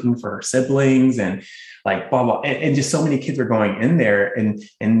cooking for her siblings and blah, blah. And just so many kids are going in there. And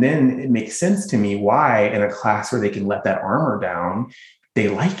then it makes sense to me why in a class where they can let that armor down, they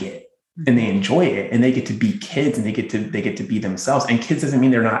like it. And they enjoy it and they get to be kids and they get to be themselves. And kids doesn't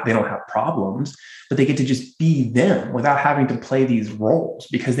mean they don't have problems, but they get to just be them without having to play these roles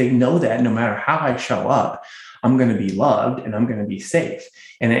because they know that no matter how I show up, I'm going to be loved and I'm going to be safe.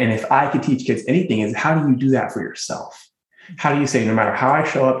 And if I could teach kids anything is how do you do that for yourself? How do you say, no matter how I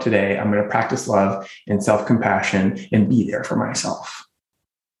show up today, I'm going to practice love and self-compassion and be there for myself?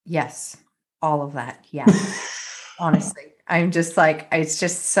 Yes. All of that. Yeah. Honestly. I'm just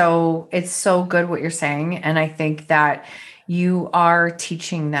it's so good what you're saying. And I think that you are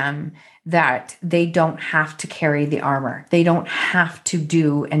teaching them that they don't have to carry the armor. They don't have to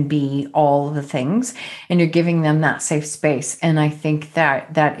do and be all the things. And you're giving them that safe space. And I think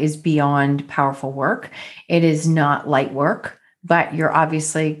that is beyond powerful work. It is not light work, but you're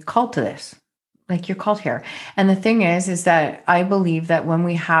obviously called to this. You're called here. And the thing is that I believe that when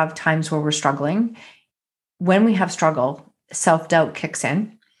we have times where we're struggling, when we have struggle, self-doubt kicks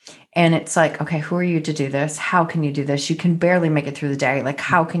in and it's okay, who are you to do this? How can you do this? You can barely make it through the day.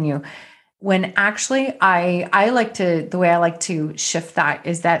 How can you? When actually the way I like to shift that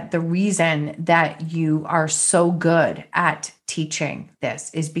is that the reason that you are so good at teaching this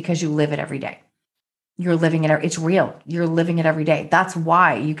is because you live it every day. You're living it. It's real. You're living it every day. That's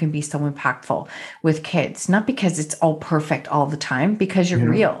why you can be so impactful with kids, not because it's all perfect all the time, because you're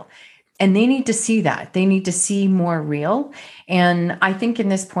real. And they need to see that. They need to see more real. And I think in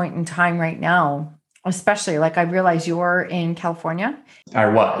this point in time right now, especially I realize you're in California. I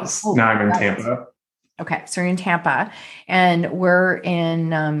was. Now I'm in Tampa. Okay. So you're in Tampa and we're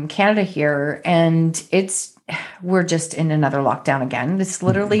in Canada here, and we're just in another lockdown again. This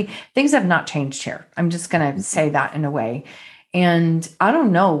literally, things have not changed here. I'm just going to say that in a way. And I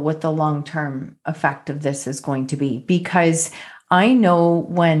don't know what the long-term effect of this is going to be, because I know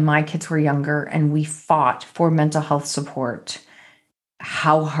when my kids were younger and we fought for mental health support,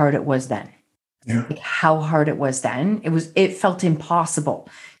 how hard it was then. Yeah. Like how hard it was then. It felt impossible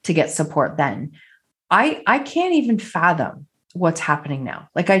to get support then. I can't even fathom what's happening now.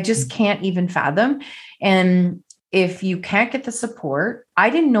 Like I just can't even fathom. And if you can't get the support, I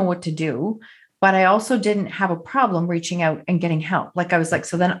didn't know what to do, but I also didn't have a problem reaching out and getting help. Like I was like,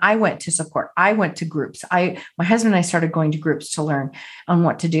 so then I went to support. I went to groups. My husband and I started going to groups to learn on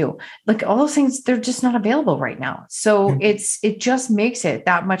what to do. Like all those things, they're just not available right now. So it just makes it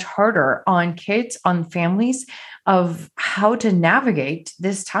that much harder on kids, on families, of how to navigate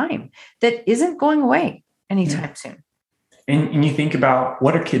this time that isn't going away anytime soon. And you think about,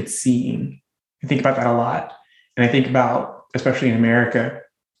 what are kids seeing? I think about that a lot. And I think about, especially in America,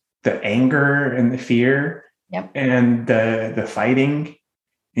 the anger and the fear and the fighting.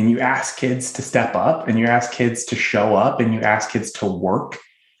 And you ask kids to step up, and you ask kids to show up, and you ask kids to work,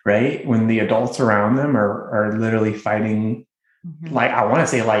 right? When the adults around them are literally fighting, like, I want to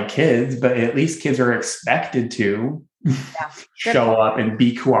say like kids, but at least kids are expected to show up and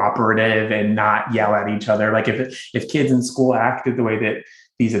be cooperative and not yell at each other. Like if kids in school acted the way that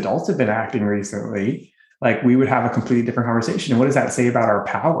these adults have been acting recently, like we would have a completely different conversation. And what does that say about our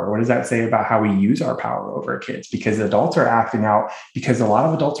power? What does that say about how we use our power over kids? Because adults are acting out because a lot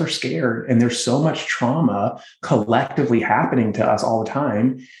of adults are scared, and there's so much trauma collectively happening to us all the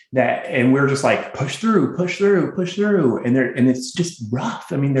time and we're just like, push through. And it's just rough.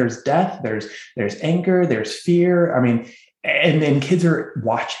 I mean, there's death, there's anger, there's fear. I mean, and then kids are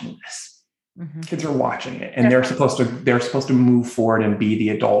watching this. Kids are watching it, and they're supposed to move forward and be the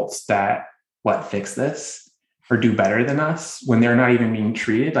adults that fix this or do better than us, when they're not even being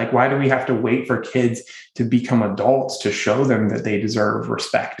treated. Like, why do we have to wait for kids to become adults to show them that they deserve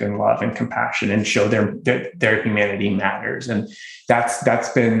respect and love and compassion, and show them that their humanity matters? And that's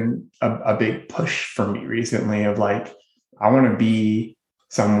been a big push for me recently, of like, I want to be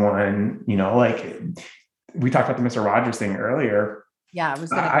someone, like we talked about the Mr. Rogers thing earlier. Yeah, it was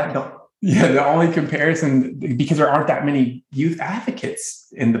the only comparison, because there aren't that many youth advocates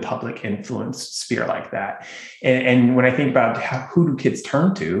in the public influence sphere like that. And when I think about who do kids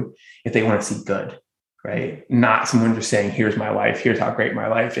turn to if they want to see good, right? Not someone just saying, here's my life, here's how great my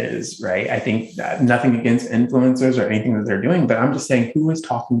life is, right? I think that nothing against influencers or anything that they're doing, but I'm just saying, who is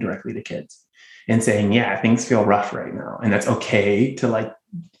talking directly to kids and saying, yeah, things feel rough right now. And that's okay to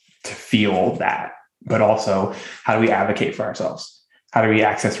feel that, but also, how do we advocate for ourselves? How do we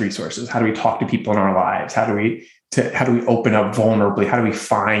access resources? How do we talk to people in our lives? How do we open up vulnerably? How do we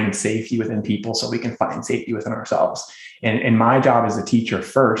find safety within people so we can find safety within ourselves? And my job as a teacher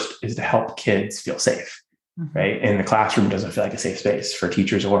first is to help kids feel safe, right? And the classroom doesn't feel like a safe space for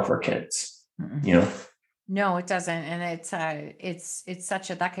teachers or for kids, No, it doesn't. And it's such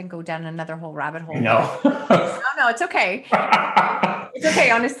that can go down another whole rabbit hole. No, it's okay. It's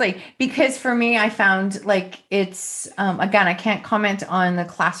okay, honestly, because for me, I found like it's, again, I can't comment on the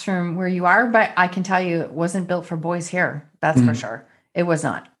classroom where you are, but I can tell you it wasn't built for boys here. That's for sure. It was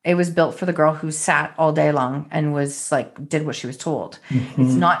not. It was built for the girl who sat all day long and was like, did what she was told.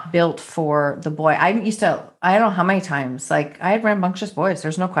 It's not built for the boy. I don't know how many times, like I had rambunctious boys,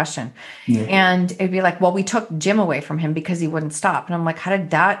 there's no question. Yeah. And it'd be like, well, we took Jim away from him because he wouldn't stop. And I'm like, how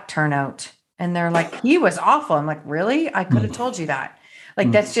did that turn out? And they're like, he was awful. I'm like, really? I could have told you that.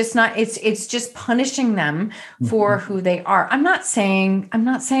 Like, that's just not, it's just punishing them for who they are. I'm not saying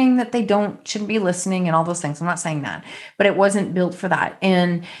that they shouldn't be listening and all those things. I'm not saying that, but it wasn't built for that.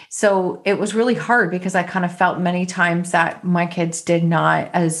 And so it was really hard because I kind of felt many times that my kids did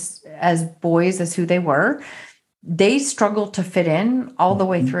not, as boys, as who they were, they struggled to fit in all the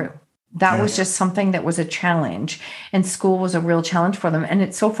way through. That was just something that was a challenge, and school was a real challenge for them. And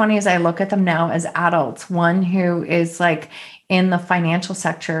it's so funny as I look at them now as adults, one who is like in the financial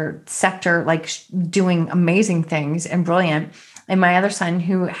sector, like doing amazing things and brilliant. And my other son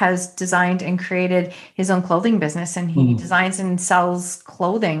who has designed and created his own clothing business, and he designs and sells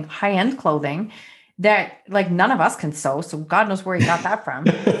clothing, high-end clothing that like none of us can sew. So God knows where he got that from.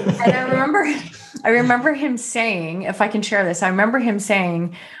 And I remember him saying, if I can share this, I remember him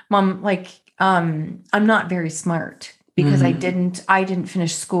saying, Mom, like, I'm not very smart because I didn't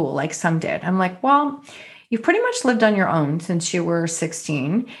finish school like some did. I'm like, well, you've pretty much lived on your own since you were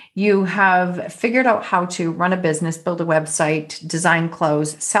 16. You have figured out how to run a business, build a website, design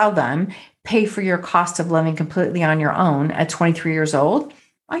clothes, sell them, pay for your cost of living completely on your own at 23 years old,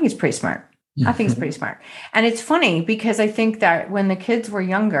 I think it's pretty smart. I think it's pretty smart. And it's funny because I think that when the kids were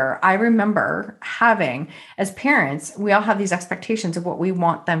younger, I remember having, as parents, we all have these expectations of what we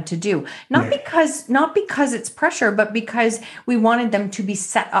want them to do. Not because it's pressure, but because we wanted them to be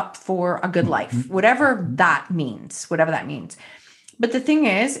set up for a good life, whatever that means. But the thing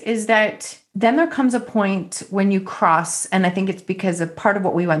is that then there comes a point when you cross, and I think it's because of part of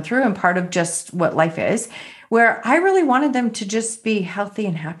what we went through and part of just what life is, where I really wanted them to just be healthy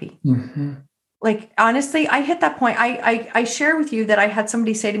and happy. Like, honestly, I hit that point. I share with you that I had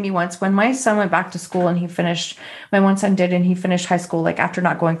somebody say to me once when my son went back to school and my one son did, and he finished high school, like after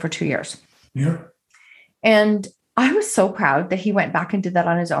not going for 2 years. Yeah. And I was so proud that he went back and did that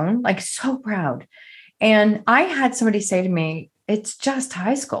on his own, like so proud. And I had somebody say to me, it's just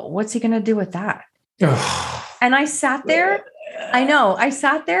high school. What's he going to do with that? And I sat there. I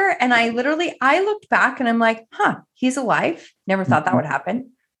sat there and I looked back and I'm like, he's alive. Never thought that would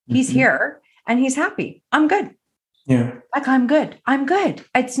happen. He's here and he's happy. I'm good. Yeah. Like, I'm good.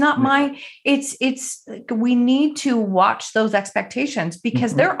 It's not it's we need to watch those expectations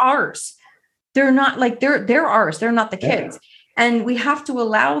because they're ours. They're not like they're ours. They're not the kids. And we have to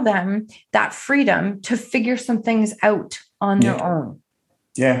allow them that freedom to figure some things out on their own.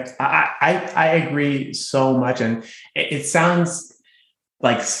 Yeah, I agree so much. And it sounds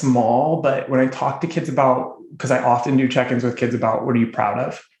like small, but when I talk to kids about, because I often do check-ins with kids about what are you proud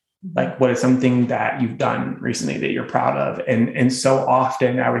of? Like, what is something that you've done recently that you're proud of? And so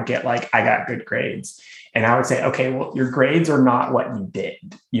often I would get like, I got good grades. And I would say, okay, well, your grades are not what you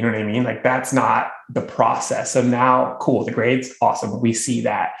did. You know what I mean? Like, that's not the process. So now, cool, the grades, awesome. We see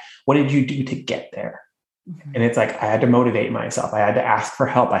that. What did you do to get there? And it's like, I had to motivate myself. I had to ask for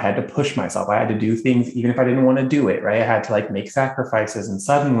help. I had to push myself. I had to do things, even if I didn't want to do it, right? I had to like make sacrifices. And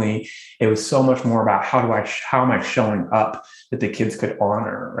suddenly it was so much more about how am I showing up that the kids could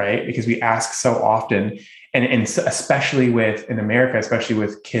honor, right? Because we ask so often, and especially in America, especially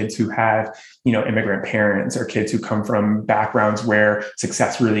with kids who have, immigrant parents or kids who come from backgrounds where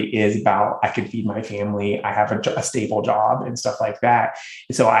success really is about, I can feed my family, I have a stable job and stuff like that.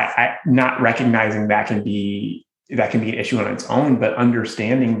 So I not recognizing that can be an issue on its own, but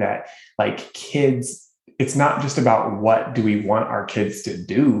understanding that like kids, it's not just about what do we want our kids to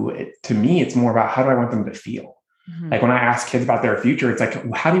do. To me, it's more about how do I want them to feel? Like when I ask kids about their future, it's like,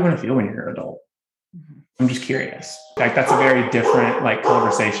 how do you want to feel when you're an adult? I'm just curious. Like, that's a very different like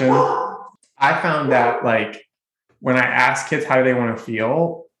conversation. I found that like when I ask kids how do they want to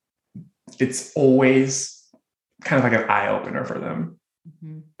feel, it's always kind of like an eye opener for them.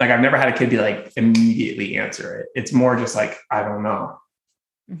 Like, I've never had a kid be like immediately answer it. It's more just like, I don't know.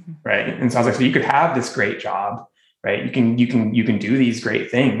 Right. And so I was like, so you could have this great job, right? You can do these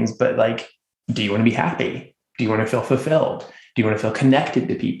great things, but like, do you want to be happy? Do you want to feel fulfilled? Do you want to feel connected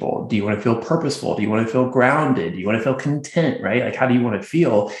to people? Do you want to feel purposeful? Do you want to feel grounded? Do you want to feel content, right? Like, how do you want to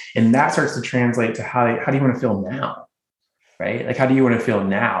feel? And that starts to translate to how do you want to feel now, right? Like, how do you want to feel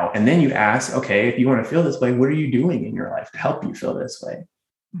now? And then you ask, okay, if you want to feel this way, what are you doing in your life to help you feel this way,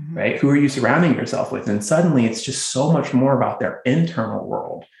 right? Who are you surrounding yourself with? And suddenly it's just so much more about their internal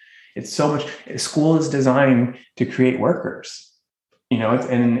world. It's so much, school is designed to create workers,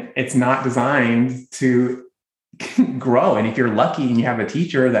 and it's not designed to grow. And if you're lucky and you have a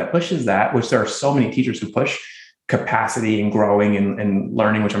teacher that pushes that, which there are so many teachers who push capacity and growing and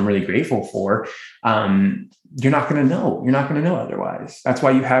learning, which I'm really grateful for, you're not going to know. You're not going to know otherwise. That's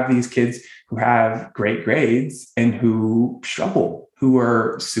why you have these kids who have great grades and who struggle, who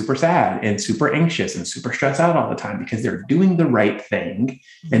are super sad and super anxious and super stressed out all the time because they're doing the right thing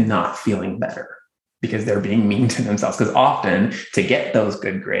and not feeling better because they're being mean to themselves. Because often to get those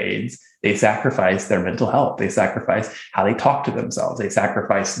good grades, they sacrifice their mental health. They sacrifice how they talk to themselves. They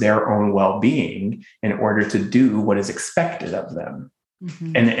sacrifice their own well-being in order to do what is expected of them.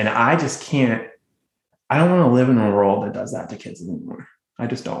 And I just can't, I don't want to live in a world that does that to kids anymore. I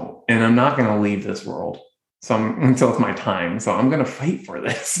just don't. And I'm not going to leave this world until it's my time. So I'm going to fight for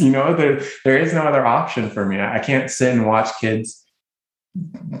this. There is no other option for me. I can't sit and watch kids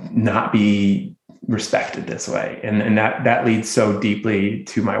not be respected this way. And that leads so deeply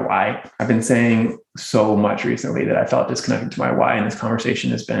to my why. I've been saying so much recently that I felt disconnected to my why. And this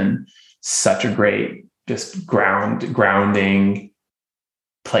conversation has been such a great, just grounding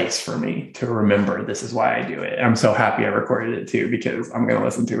place for me to remember this is why I do it. I'm so happy I recorded it too, because I'm going to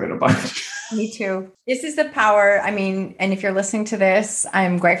listen to it a bunch. Me too. This is the power. I mean, and if you're listening to this,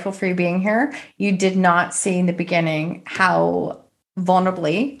 I'm grateful for you being here. You did not see in the beginning how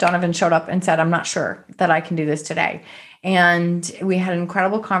vulnerably Donovan showed up and said, I'm not sure that I can do this today. And we had an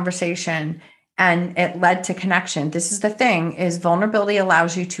incredible conversation and it led to connection. This is the thing, is vulnerability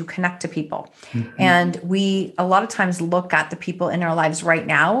allows you to connect to people. Mm-hmm. And we a lot of times look at the people in our lives right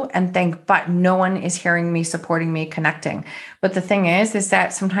now and think, but no one is hearing me, supporting me, connecting. But the thing is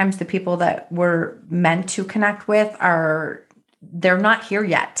that sometimes the people that we're meant to connect with they're not here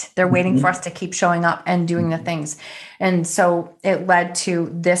yet. They're waiting for us to keep showing up and doing the things. And so it led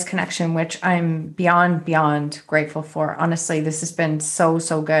to this connection, which I'm beyond grateful for. Honestly, this has been so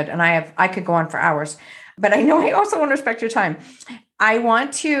good. And I could go on for hours, but I know I also want to respect your time. I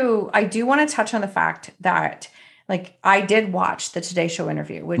do want to touch on the fact that like I did watch the Today Show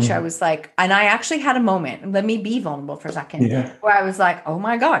interview, which I was like, and I actually had a moment, let me be vulnerable for a second, where I was like, oh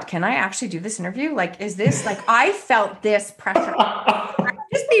my God, can I actually do this interview? Like, is this like, I felt this pressure.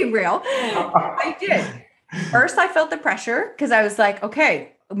 Just be real. I did. First, I felt the pressure because I was like,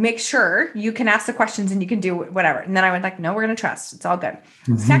 okay, make sure you can ask the questions and you can do whatever. And then I went like, no, we're going to trust. It's all good.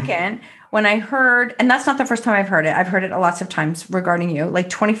 Mm-hmm. Second, when I heard, and that's not the first time I've heard it lots of times regarding you, like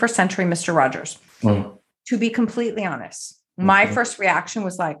 21st century Mr. Rogers. Mm. To be completely honest, my first reaction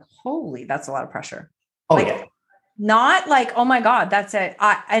was like, holy, that's a lot of pressure. Oh, like, yeah. Not like, oh my God, that's it.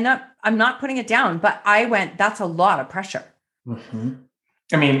 I'm not putting it down, but I went, that's a lot of pressure. Mm-hmm.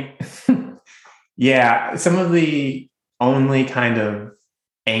 I mean, yeah, some of the only kind of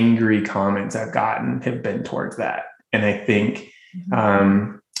angry comments I've gotten have been towards that. And I think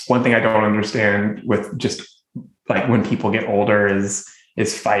one thing I don't understand with just like when people get older is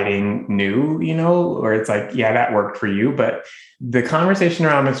fighting new, or it's like, yeah, that worked for you. But the conversation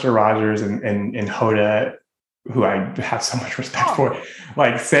around Mr. Rogers and Hoda, who I have so much respect for,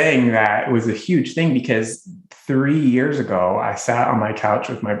 like saying that was a huge thing because 3 years ago, I sat on my couch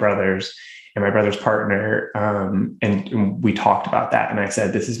with my brothers and my brother's partner. And we talked about that. And I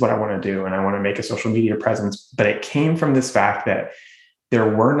said, this is what I want to do. And I want to make a social media presence. But it came from this fact that there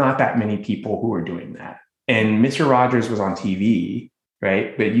were not that many people who were doing that. And Mr. Rogers was on TV,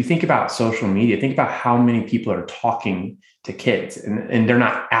 right? But you think about social media, think about how many people are talking to kids and they're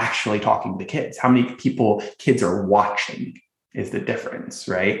not actually talking to kids. How many kids are watching is the difference,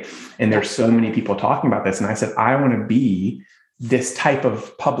 right? And there's so many people talking about this. And I said, I want to be this type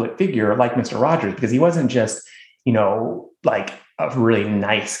of public figure like Mr. Rogers, because he wasn't just, like a really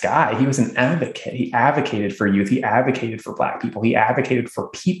nice guy. He was an advocate. He advocated for youth. He advocated for Black people. He advocated for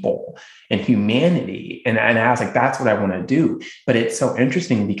people and humanity. And I was like, that's what I want to do. But it's so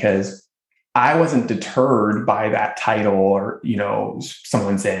interesting because I wasn't deterred by that title or,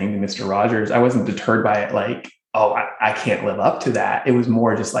 someone saying Mr. Rogers. I wasn't deterred by it like, oh, I can't live up to that. It was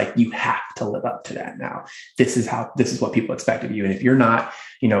more just like, you have to live up to that now. This is what people expect of you. And if you're not,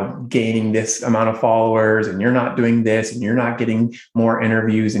 gaining this amount of followers and you're not doing this and you're not getting more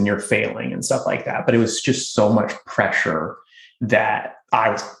interviews and you're failing and stuff like that. But it was just so much pressure that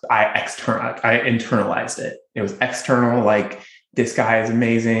I internalized it. It was external. Like, this guy is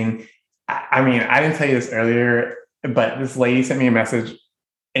amazing. I mean, I didn't tell you this earlier, but this lady sent me a message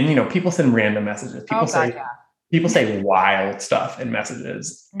and, people send random messages. People say wild stuff in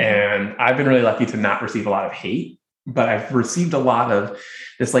messages. Mm-hmm. And I've been really lucky to not receive a lot of hate, but I've received a lot of,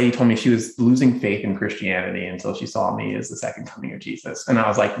 this lady told me she was losing faith in Christianity until she saw me as the second coming of Jesus. And I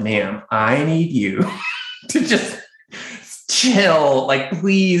was like, ma'am, I need you to just chill. Like,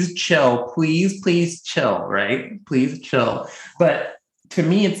 please chill, please chill, right? Please chill. But to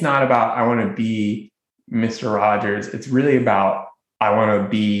me, it's not about, I want to be Mr. Rogers. It's really about, I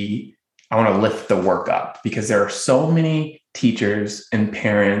want to lift the work up, because there are so many teachers and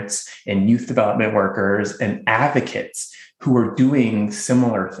parents and youth development workers and advocates who are doing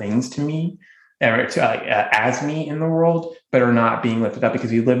similar things to me, as me in the world, but are not being lifted up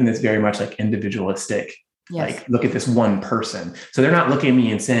because we live in this very much like individualistic, like, look at this one person. So they're not looking at me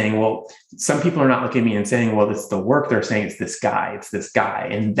and saying, well, some people are not looking at me and saying, well, it's the work. They're saying it's this guy.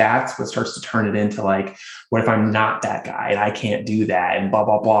 And that's what starts to turn it into like, what if I'm not that guy and I can't do that and blah,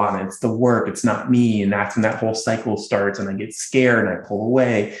 blah, blah. And it's the work. It's not me. And that's when that whole cycle starts and I get scared and I pull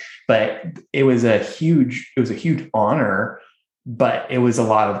away. But it was a huge honor, but it was a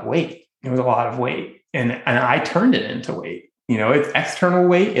lot of weight. And I turned it into weight. It's external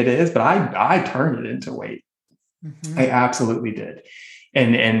weight, it is, but I turned it into weight. Mm-hmm. I absolutely did.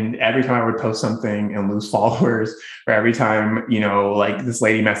 And every time I would post something and lose followers, or every time, like this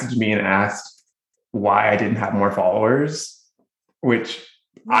lady messaged me and asked why I didn't have more followers, which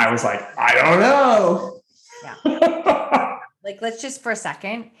I was like, I don't know. Yeah. Like, let's just for a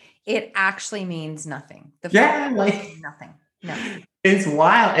second, it actually means nothing. Nothing. No. It's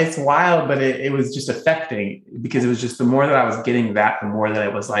wild, but it was just affecting, because it was just the more that I was getting that, the more that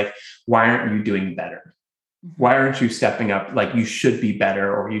it was like, why aren't you doing better? Why aren't you stepping up? Like, you should be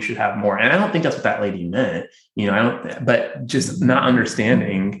better, or you should have more. And I don't think that's what that lady meant, but just not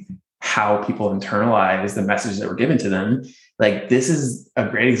understanding how people internalize the messages that were given to them. Like, this is a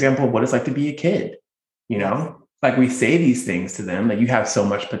great example of what it's like to be a kid, like we say these things to them, like, you have so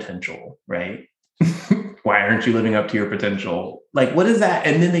much potential, right? Why aren't you living up to your potential? Like, what is that?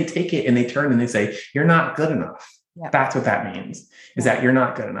 And then they take it and they turn and they say, you're not good enough. Yep. That's what that means, is that you're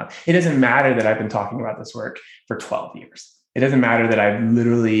not good enough. It doesn't matter that I've been talking about this work for 12 years. It doesn't matter that I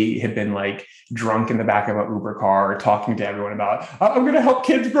literally have been like drunk in the back of an Uber car talking to everyone about, I'm going to help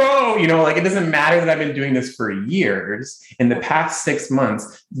kids grow. Like, it doesn't matter that I've been doing this for years. In the past 6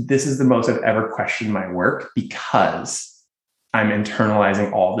 months, this is the most I've ever questioned my work, because I'm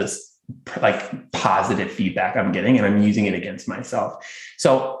internalizing all this like positive feedback I'm getting, and I'm using it against myself.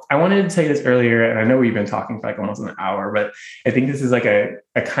 So I wanted to say this earlier, and I know we've been talking for like almost an hour, but I think this is like a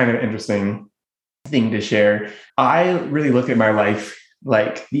kind of interesting thing to share. I really look at my life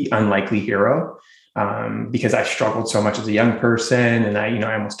like the unlikely hero, because I struggled so much as a young person, and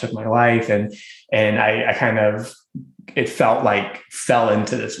I almost took my life, and I kind of, it felt like fell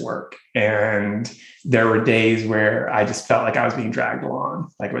into this work. And there were days where I just felt like I was being dragged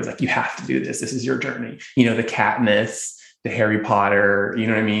along. Like, it was like, you have to do this. This is your journey. The Katniss, the Harry Potter, you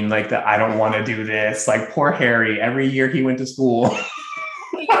know what I mean? Like, I don't want to do this. Like, poor Harry, every year he went to school.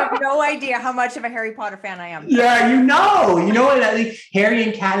 You have no idea how much of a Harry Potter fan I am. Yeah, what I think, Harry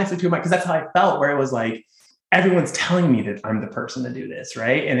and Katniss are too much, because that's how I felt, where it was like, everyone's telling me that I'm the person to do this,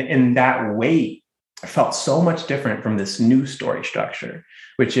 right? And in that weight, I felt so much different from this new story structure,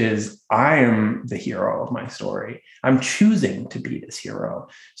 which is, I am the hero of my story. I'm choosing to be this hero.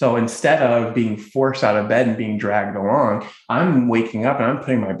 So instead of being forced out of bed and being dragged along, I'm waking up and I'm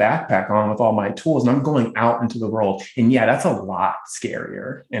putting my backpack on with all my tools, and I'm going out into the world. And yeah, that's a lot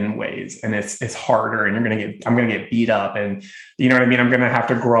scarier in ways. And it's harder, and I'm going to get beat up, and you know what I mean? I'm going to have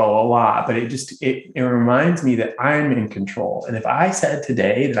to grow a lot, but it reminds me that I'm in control. And if I said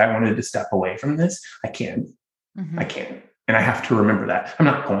today that I wanted to step away from this, I can. I can. And I have to remember that. I'm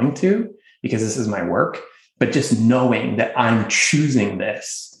not going to, because this is my work, but just knowing that I'm choosing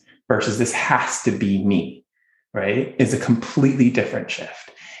this versus this has to be me, right, is a completely different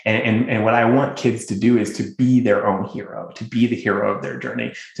shift. And what I want kids to do is to be their own hero, to be the hero of their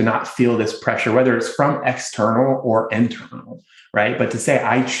journey, to not feel this pressure, whether it's from external or internal, right? But to say,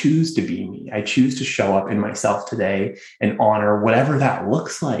 I choose to be me. I choose to show up in myself today and honor whatever that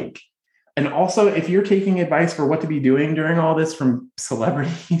looks like. And also, if you're taking advice for what to be doing during all this from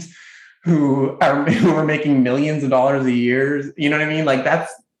celebrities who are making millions of dollars a year, you know what I mean? Like,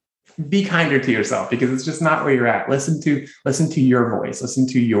 be kinder to yourself, because it's just not where you're at. Listen to your voice, listen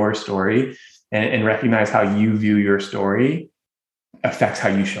to your story, and recognize how you view your story affects how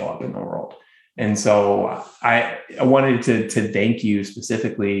you show up in the world. And so I wanted to thank you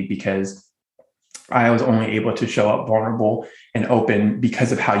specifically, because I was only able to show up vulnerable and open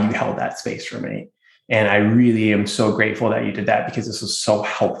because of how you held that space for me. And I really am so grateful that you did that, because this was so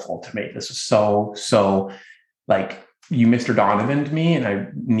helpful to me. This was so like, you Mr. Donovan'd me, and I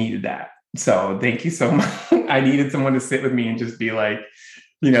needed that. So thank you so much. I needed someone to sit with me and just be like,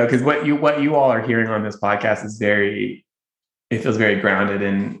 because what you all are hearing on this podcast is it feels very grounded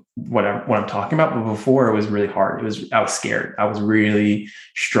in what I'm talking about. But before, it was really hard. I was scared. I was really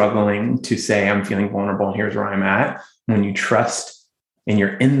struggling to say, I'm feeling vulnerable and here's where I'm at. When you trust and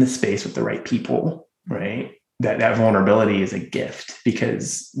you're in the space with the right people, right? That vulnerability is a gift,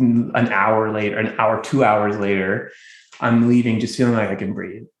 because an hour, 2 hours later, I'm leaving just feeling like I can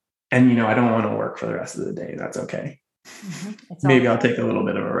breathe. And, I don't want to work for the rest of the day. That's okay. Maybe I'll take a little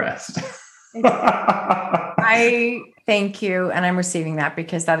bit of a rest. I thank you. And I'm receiving that,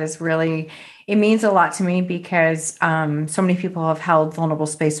 because that is really, it means a lot to me, because so many people have held vulnerable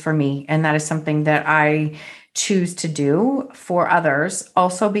space for me. And that is something that I choose to do for others.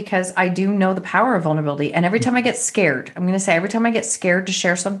 Also, because I do know the power of vulnerability. And every time I get scared, I'm going to say, every time I get scared to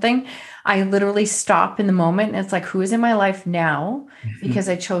share something, I literally stop in the moment. And it's like, who is in my life now? Because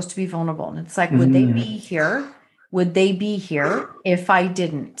I chose to be vulnerable. And it's like, would they be here? Would they be here if I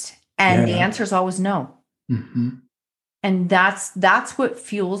didn't? And the answer is always no. And that's what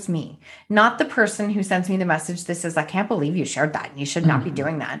fuels me. Not the person who sends me the message that says, I can't believe you shared that, and you should not be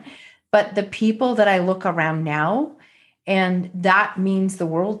doing that. But the people that I look around now, and that means the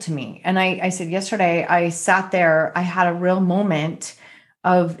world to me. And I said yesterday, I sat there, I had a real moment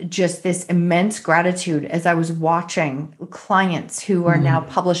of just this immense gratitude as I was watching clients who are now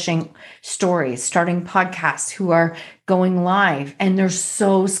publishing stories, starting podcasts, who are going live, and they're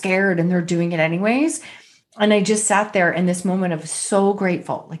so scared and they're doing it anyways. And I just sat there in this moment of so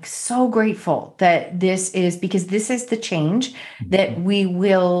grateful, like so grateful that this is, because this is the change that we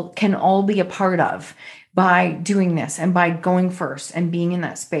can all be a part of by doing this and by going first and being in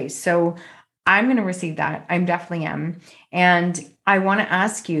that space. So I'm going to receive that. I definitely am. And I want to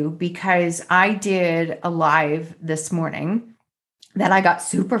ask you, because I did a live this morning that I got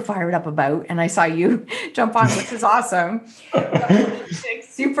super fired up about, and I saw you jump on, which is awesome.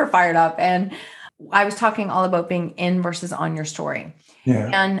 Super fired up. And I was talking all about being in versus on your story. Yeah.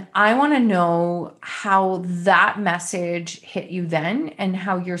 And I want to know how that message hit you then and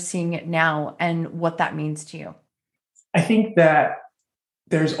how you're seeing it now and what that means to you. I think that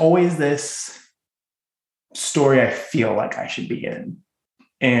there's always this story I feel like I should be in.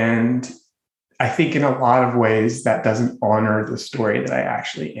 And I think in a lot of ways that doesn't honor the story that I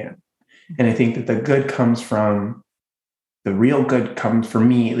actually am. And I think that the real good comes, for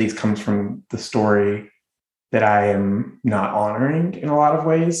me at least, comes from the story that I am not honoring in a lot of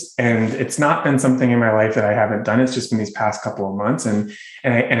ways. And it's not been something in my life that I haven't done. It's just been these past couple of months. And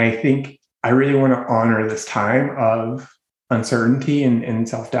I think I really want to honor this time of uncertainty and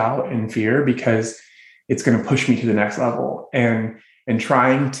self-doubt and fear, because it's going to push me to the next level. And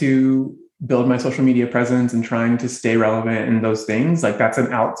trying to build my social media presence and trying to stay relevant in those things, like that's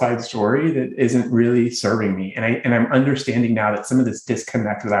an outside story that isn't really serving me. And I'm understanding now that some of this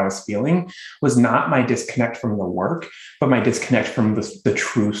disconnect that I was feeling was not my disconnect from the work, but my disconnect from the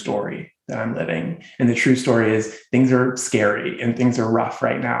true story that I'm living. And the true story is things are scary and things are rough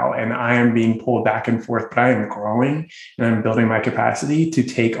right now. And I am being pulled back and forth, but I am growing and I'm building my capacity to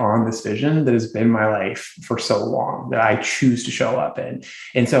take on this vision that has been my life for so long, that I choose to show up in.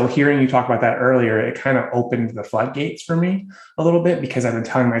 And so hearing you talk about that earlier, it kind of opened the floodgates for me a little bit, because I've been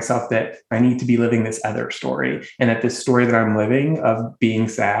telling myself that I need to be living this other story. And that this story that I'm living of being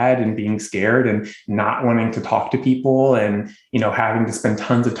sad and being scared and not wanting to talk to people and, having to spend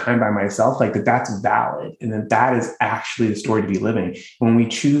tons of time by myself, like that's valid. And that is actually the story to be living. When we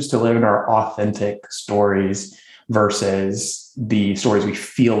choose to live in our authentic stories versus the stories we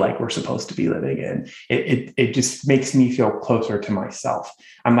feel like we're supposed to be living in, it just makes me feel closer to myself.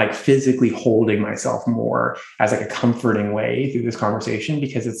 I'm like physically holding myself more as like a comforting way through this conversation,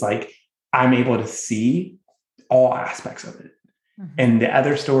 because it's like I'm able to see all aspects of it. Mm-hmm. And the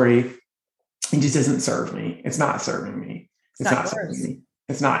other story, it just doesn't serve me. It's not serving me. It's not serving me.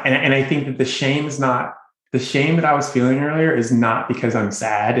 It's not. And I think that the shame that I was feeling earlier is not because I'm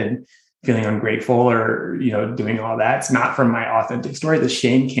sad and feeling ungrateful or, doing all that. It's not from my authentic story. The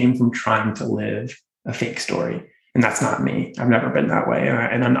shame came from trying to live a fake story. And that's not me. I've never been that way.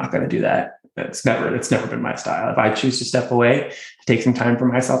 And I'm not going to do that. It's never been my style. If I choose to step away, to take some time for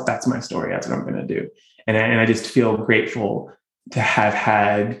myself, that's my story. That's what I'm going to do. And I just feel grateful to have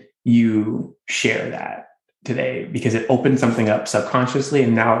had you share that today, because it opened something up subconsciously,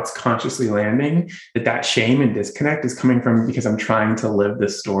 and now it's consciously landing that shame and disconnect is coming from because I'm trying to live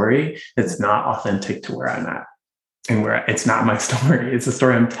this story that's not authentic to where I'm at, and where it's not my story. It's a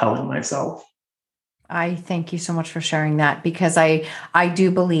story I'm telling myself. I thank you so much for sharing that, because I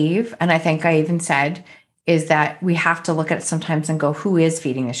do believe, and I think I even said, is that we have to look at it sometimes and go, who is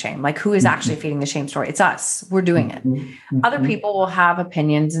feeding the shame? Like, who is actually feeding the shame story? It's us. We're doing it. Mm-hmm. Other people will have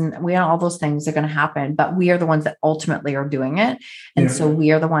opinions, and all those things are going to happen, but we are the ones that ultimately are doing it. And so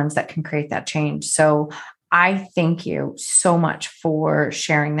we are the ones that can create that change. So I thank you so much for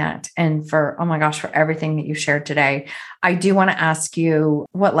sharing that, and for, oh my gosh, for everything that you shared today. I do want to ask you,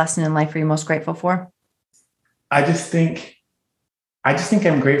 what lesson in life are you most grateful for? I just think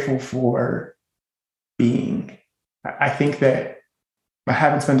I'm grateful for being. I think that I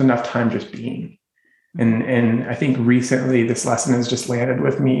haven't spent enough time just being. And I think recently this lesson has just landed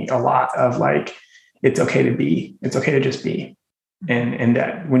with me a lot of like, it's okay to be, it's okay to just be. And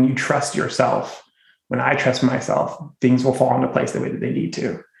that when you trust yourself, when I trust myself, things will fall into place the way that they need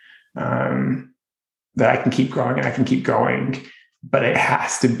to. That I can keep growing and I can keep going, but it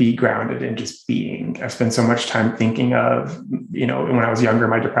has to be grounded in just being. I've spent so much time thinking of, when I was younger,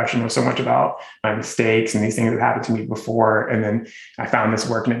 my depression was so much about my mistakes and these things that happened to me before. And then I found this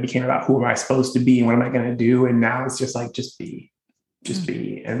work and it became about who am I supposed to be and what am I going to do? And now it's just like, just be.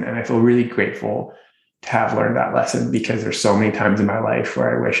 And I feel really grateful to have learned that lesson, because there's so many times in my life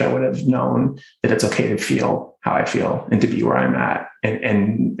where I wish I would have known that it's okay to feel how I feel and to be where I'm at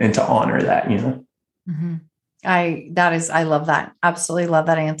and to honor that, Mm-hmm. I love that. Absolutely love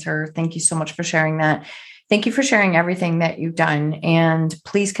that answer. Thank you so much for sharing that. Thank you for sharing everything that you've done. And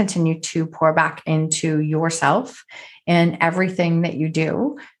please continue to pour back into yourself and everything that you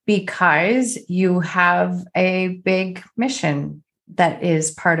do, because you have a big mission that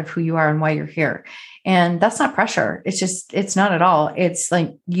is part of who you are and why you're here. And that's not pressure. It's not at all. It's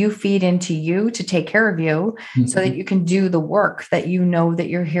like you feed into you to take care of you so that you can do the work that you know that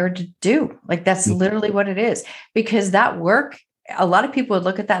you're here to do. Like that's literally what it is, because that work, a lot of people would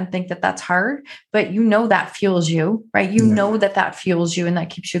look at that and think that that's hard, but that fuels you, right? You know that fuels you and that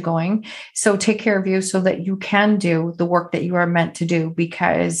keeps you going. So take care of you so that you can do the work that you are meant to do,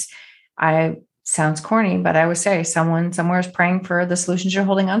 because sounds corny, but I would say someone somewhere is praying for the solutions you're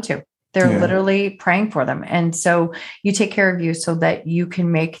holding on to. They're literally praying for them. And so you take care of you so that you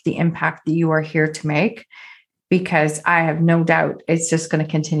can make the impact that you are here to make, because I have no doubt it's just going to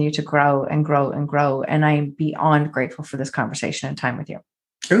continue to grow and grow and grow. And I'm beyond grateful for this conversation and time with you.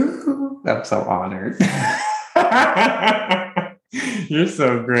 Ooh, I'm so honored. You're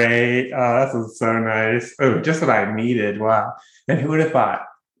so great. Oh, this is so nice. Oh, just what I needed. Wow. And who would have thought?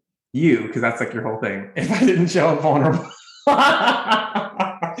 You, because that's like your whole thing. If I didn't show up vulnerable.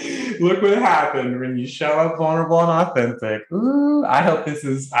 Look what happened when you show up vulnerable and authentic. Ooh, I hope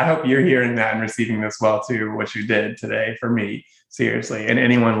you're hearing that and receiving this well too, what you did today for me, seriously. And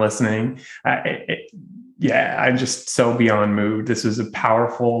anyone listening, I'm just so beyond moved. This was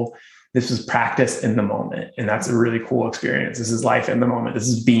practice in the moment. And that's a really cool experience. This is life in the moment. This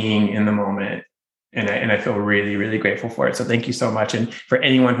is being in the moment. And I feel really, really grateful for it. So thank you so much. And for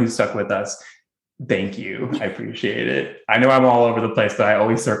anyone who's stuck with us, thank you. I appreciate it. I know I'm all over the place, but I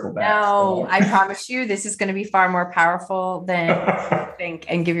always circle back. No, I promise you, this is going to be far more powerful than you think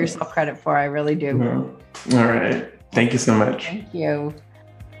and give yourself credit for. I really do. All right. Thank you so much. Thank you.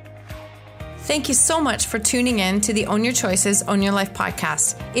 Thank you so much for tuning in to the Own Your Choices, Own Your Life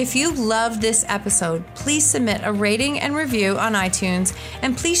podcast. If you loved this episode, please submit a rating and review on iTunes,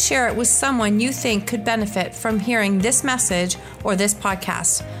 and please share it with someone you think could benefit from hearing this message or this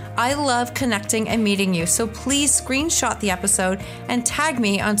podcast. I love connecting and meeting you, so please screenshot the episode and tag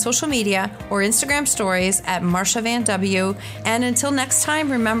me on social media or Instagram stories at Marsha Van W. And until next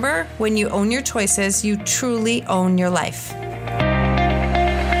time, remember, when you own your choices, you truly own your life.